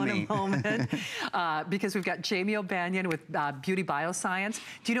studio in a moment, because we've got Jamie O'Banion with Beauty Bioscience.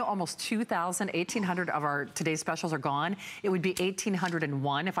 Do you know almost 1,800 of our today's specials are gone? It would be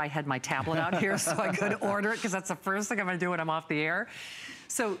 1,801 if I had my tablet out here so I could order it, because that's the first thing I'm gonna do when I'm off the air.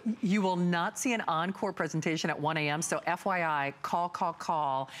 So you will not see an encore presentation at 1 a.m. So FYI,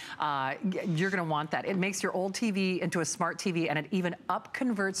 call. You're gonna want that. It makes your old TV into a smart TV, and it even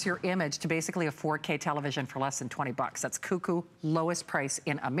up-converts your image to basically a 4K television for less than 20 bucks. That's cuckoo, lowest price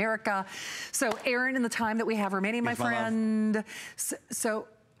in America. So Erin, in the time that we have remaining, my friend,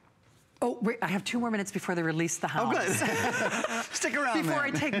 oh, wait, I have 2 more minutes before they release the house. Oh, good. Stick around, before I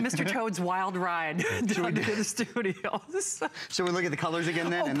take Mr. Toad's wild ride down to the studios. Should we look at the colors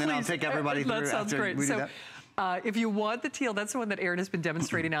again then? And then I'll take everybody through. That sounds great. If you want the teal, that's the one that Erin has been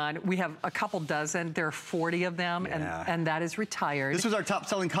demonstrating on. We have a couple dozen. There are 40 of them, and that is retired. This was our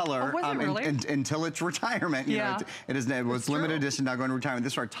top-selling color until its retirement. You know, it was limited edition, now going to retirement.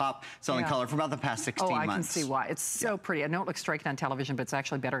 This is our top-selling color for about the past 16 months. I can see why. It's so pretty. I know it looks striking on television, but it's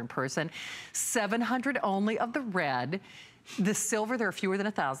actually better in person. 700 only of the red. The silver, there are fewer than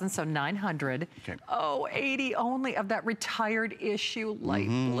 1,000, so 900. Okay. Oh, 80 only of that retired issue light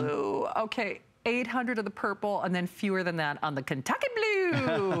blue. Okay. 800 of the purple, and then fewer than that on the Kentucky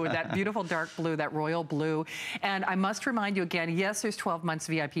blue, that beautiful dark blue, that royal blue. And I must remind you again, yes, there's 12 months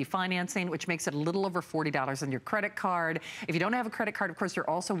VIP financing, which makes it a little over $40 on your credit card. If you don't have a credit card, of course, you're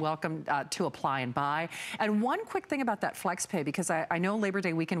also welcome to apply and buy. And one quick thing about that FlexPay, because I know Labor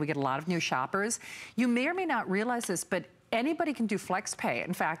Day weekend, we get a lot of new shoppers. You may or may not realize this, but anybody can do FlexPay.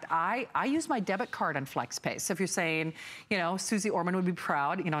 In fact, I use my debit card on FlexPay. So if you're saying, you know, Susie Orman would be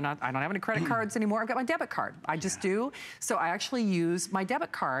proud, you know, I don't have any credit cards anymore. I've got my debit card. I just do. So I actually use my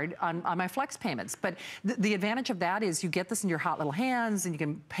debit card on my Flex payments. But the advantage of that is you get this in your hot little hands, and you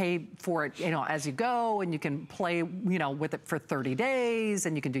can pay for it, you know, as you go, and you can play, you know, with it for 30 days,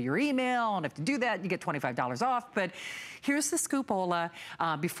 and you can do your email. And if you do that, you get $25 off. But here's the scoopola.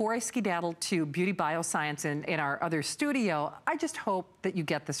 Before I skedaddle to Beauty Bioscience in our other studio, I just hope that you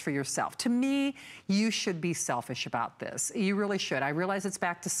get this for yourself. To me, you should be selfish about this. You really should. I realize it's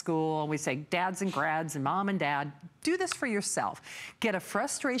back to school, and we say dads and grads and mom and dad, do this for yourself. Get a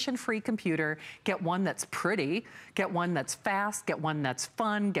frustration-free computer, get one that's pretty, get one that's fast, get one that's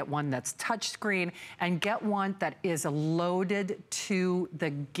fun, get one that's touchscreen, and get one that is loaded to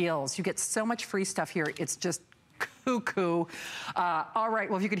the gills. You get so much free stuff here, it's just cuckoo. All right,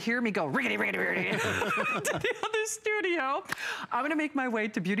 well, if you could hear me go riggedy, riggedy, riggedy to the other studio, I'm gonna make my way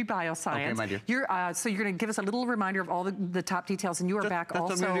to Beauty Bioscience. Okay, my dear. So you're gonna give us a little reminder of all the top details, and you are back also.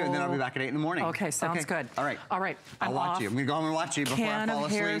 That's what I'm gonna do, and then I'll be back at 8 in the morning. Okay, sounds good. All right. All right, I'll watch you. I'm gonna go home and watch you before I fall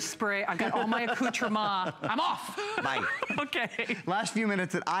asleep. Hairspray. I've got all my accoutrement. I'm off. Bye. Okay. Last few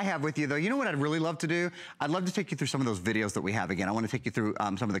minutes that I have with you, though, you know what I'd really love to do? I'd love to take you through some of those videos that we have. Again, I want to take you through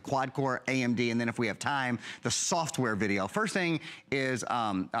some of the quad-core AMD, and then if we have time, the software video. First thing is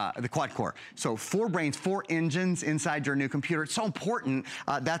the quad-core. So 4 brains, 4 engines inside your new computer. It's so important.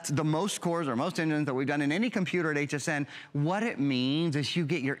 That's the most cores or most engines that we've done in any computer at HSN. What it means is you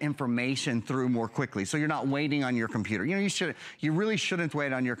get your information through more quickly. So you're not waiting on your computer. You know, you really shouldn't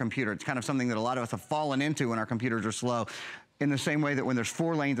wait on your computer. It's kind of something that a lot of us have fallen into when our computers are slow. In the same way that when there's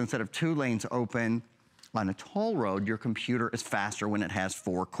 4 lanes instead of 2 lanes open, on a toll road, your computer is faster when it has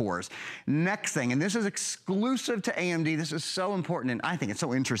 4 cores. Next thing, and this is exclusive to AMD, this is so important, and I think it's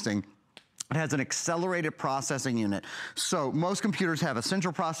so interesting. It has an accelerated processing unit. So most computers have a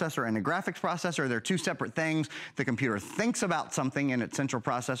central processor and a graphics processor. They're two separate things. The computer thinks about something in its central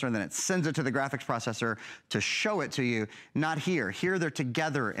processor, and then it sends it to the graphics processor to show it to you. Not here. Here they're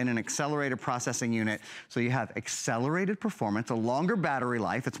together in an accelerated processing unit. So you have accelerated performance, a longer battery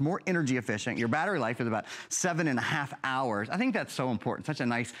life. It's more energy efficient. Your battery life is about 7.5 hours. I think that's so important. Such a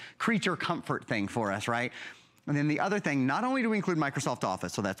nice creature comfort thing for us, right? And then the other thing, not only do we include Microsoft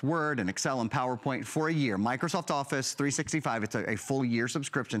Office, so that's Word and Excel and PowerPoint for a year. Microsoft Office 365, it's a full year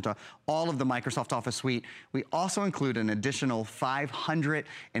subscription to all of the Microsoft Office suite. We also include an additional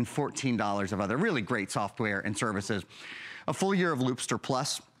 $514 of other really great software and services. A full year of Loopster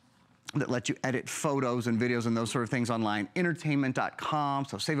Plus that lets you edit photos and videos and those sort of things online. Entertainment.com,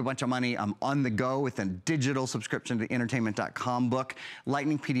 so save a bunch of money. I'm on the go with a digital subscription to the Entertainment.com book.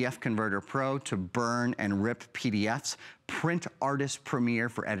 Lightning PDF Converter Pro to burn and rip PDFs. Print Artist Premiere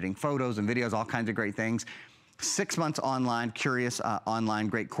for editing photos and videos, all kinds of great things. 6 months online, Curious online,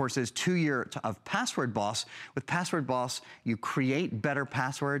 great courses. 2 years of Password Boss. With Password Boss, you create better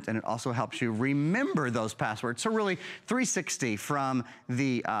passwords, and it also helps you remember those passwords. So really, 360 from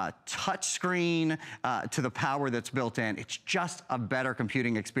the touch screen to the power that's built in. It's just a better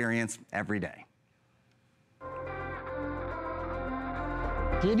computing experience every day.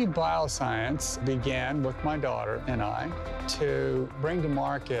 Beauty Bioscience began with my daughter and I to bring to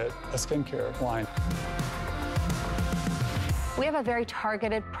market a skincare line. We have a very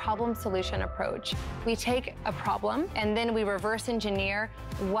targeted problem solution approach. We take a problem and then we reverse engineer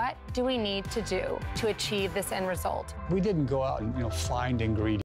what do we need to do to achieve this end result. We didn't go out and find ingredients.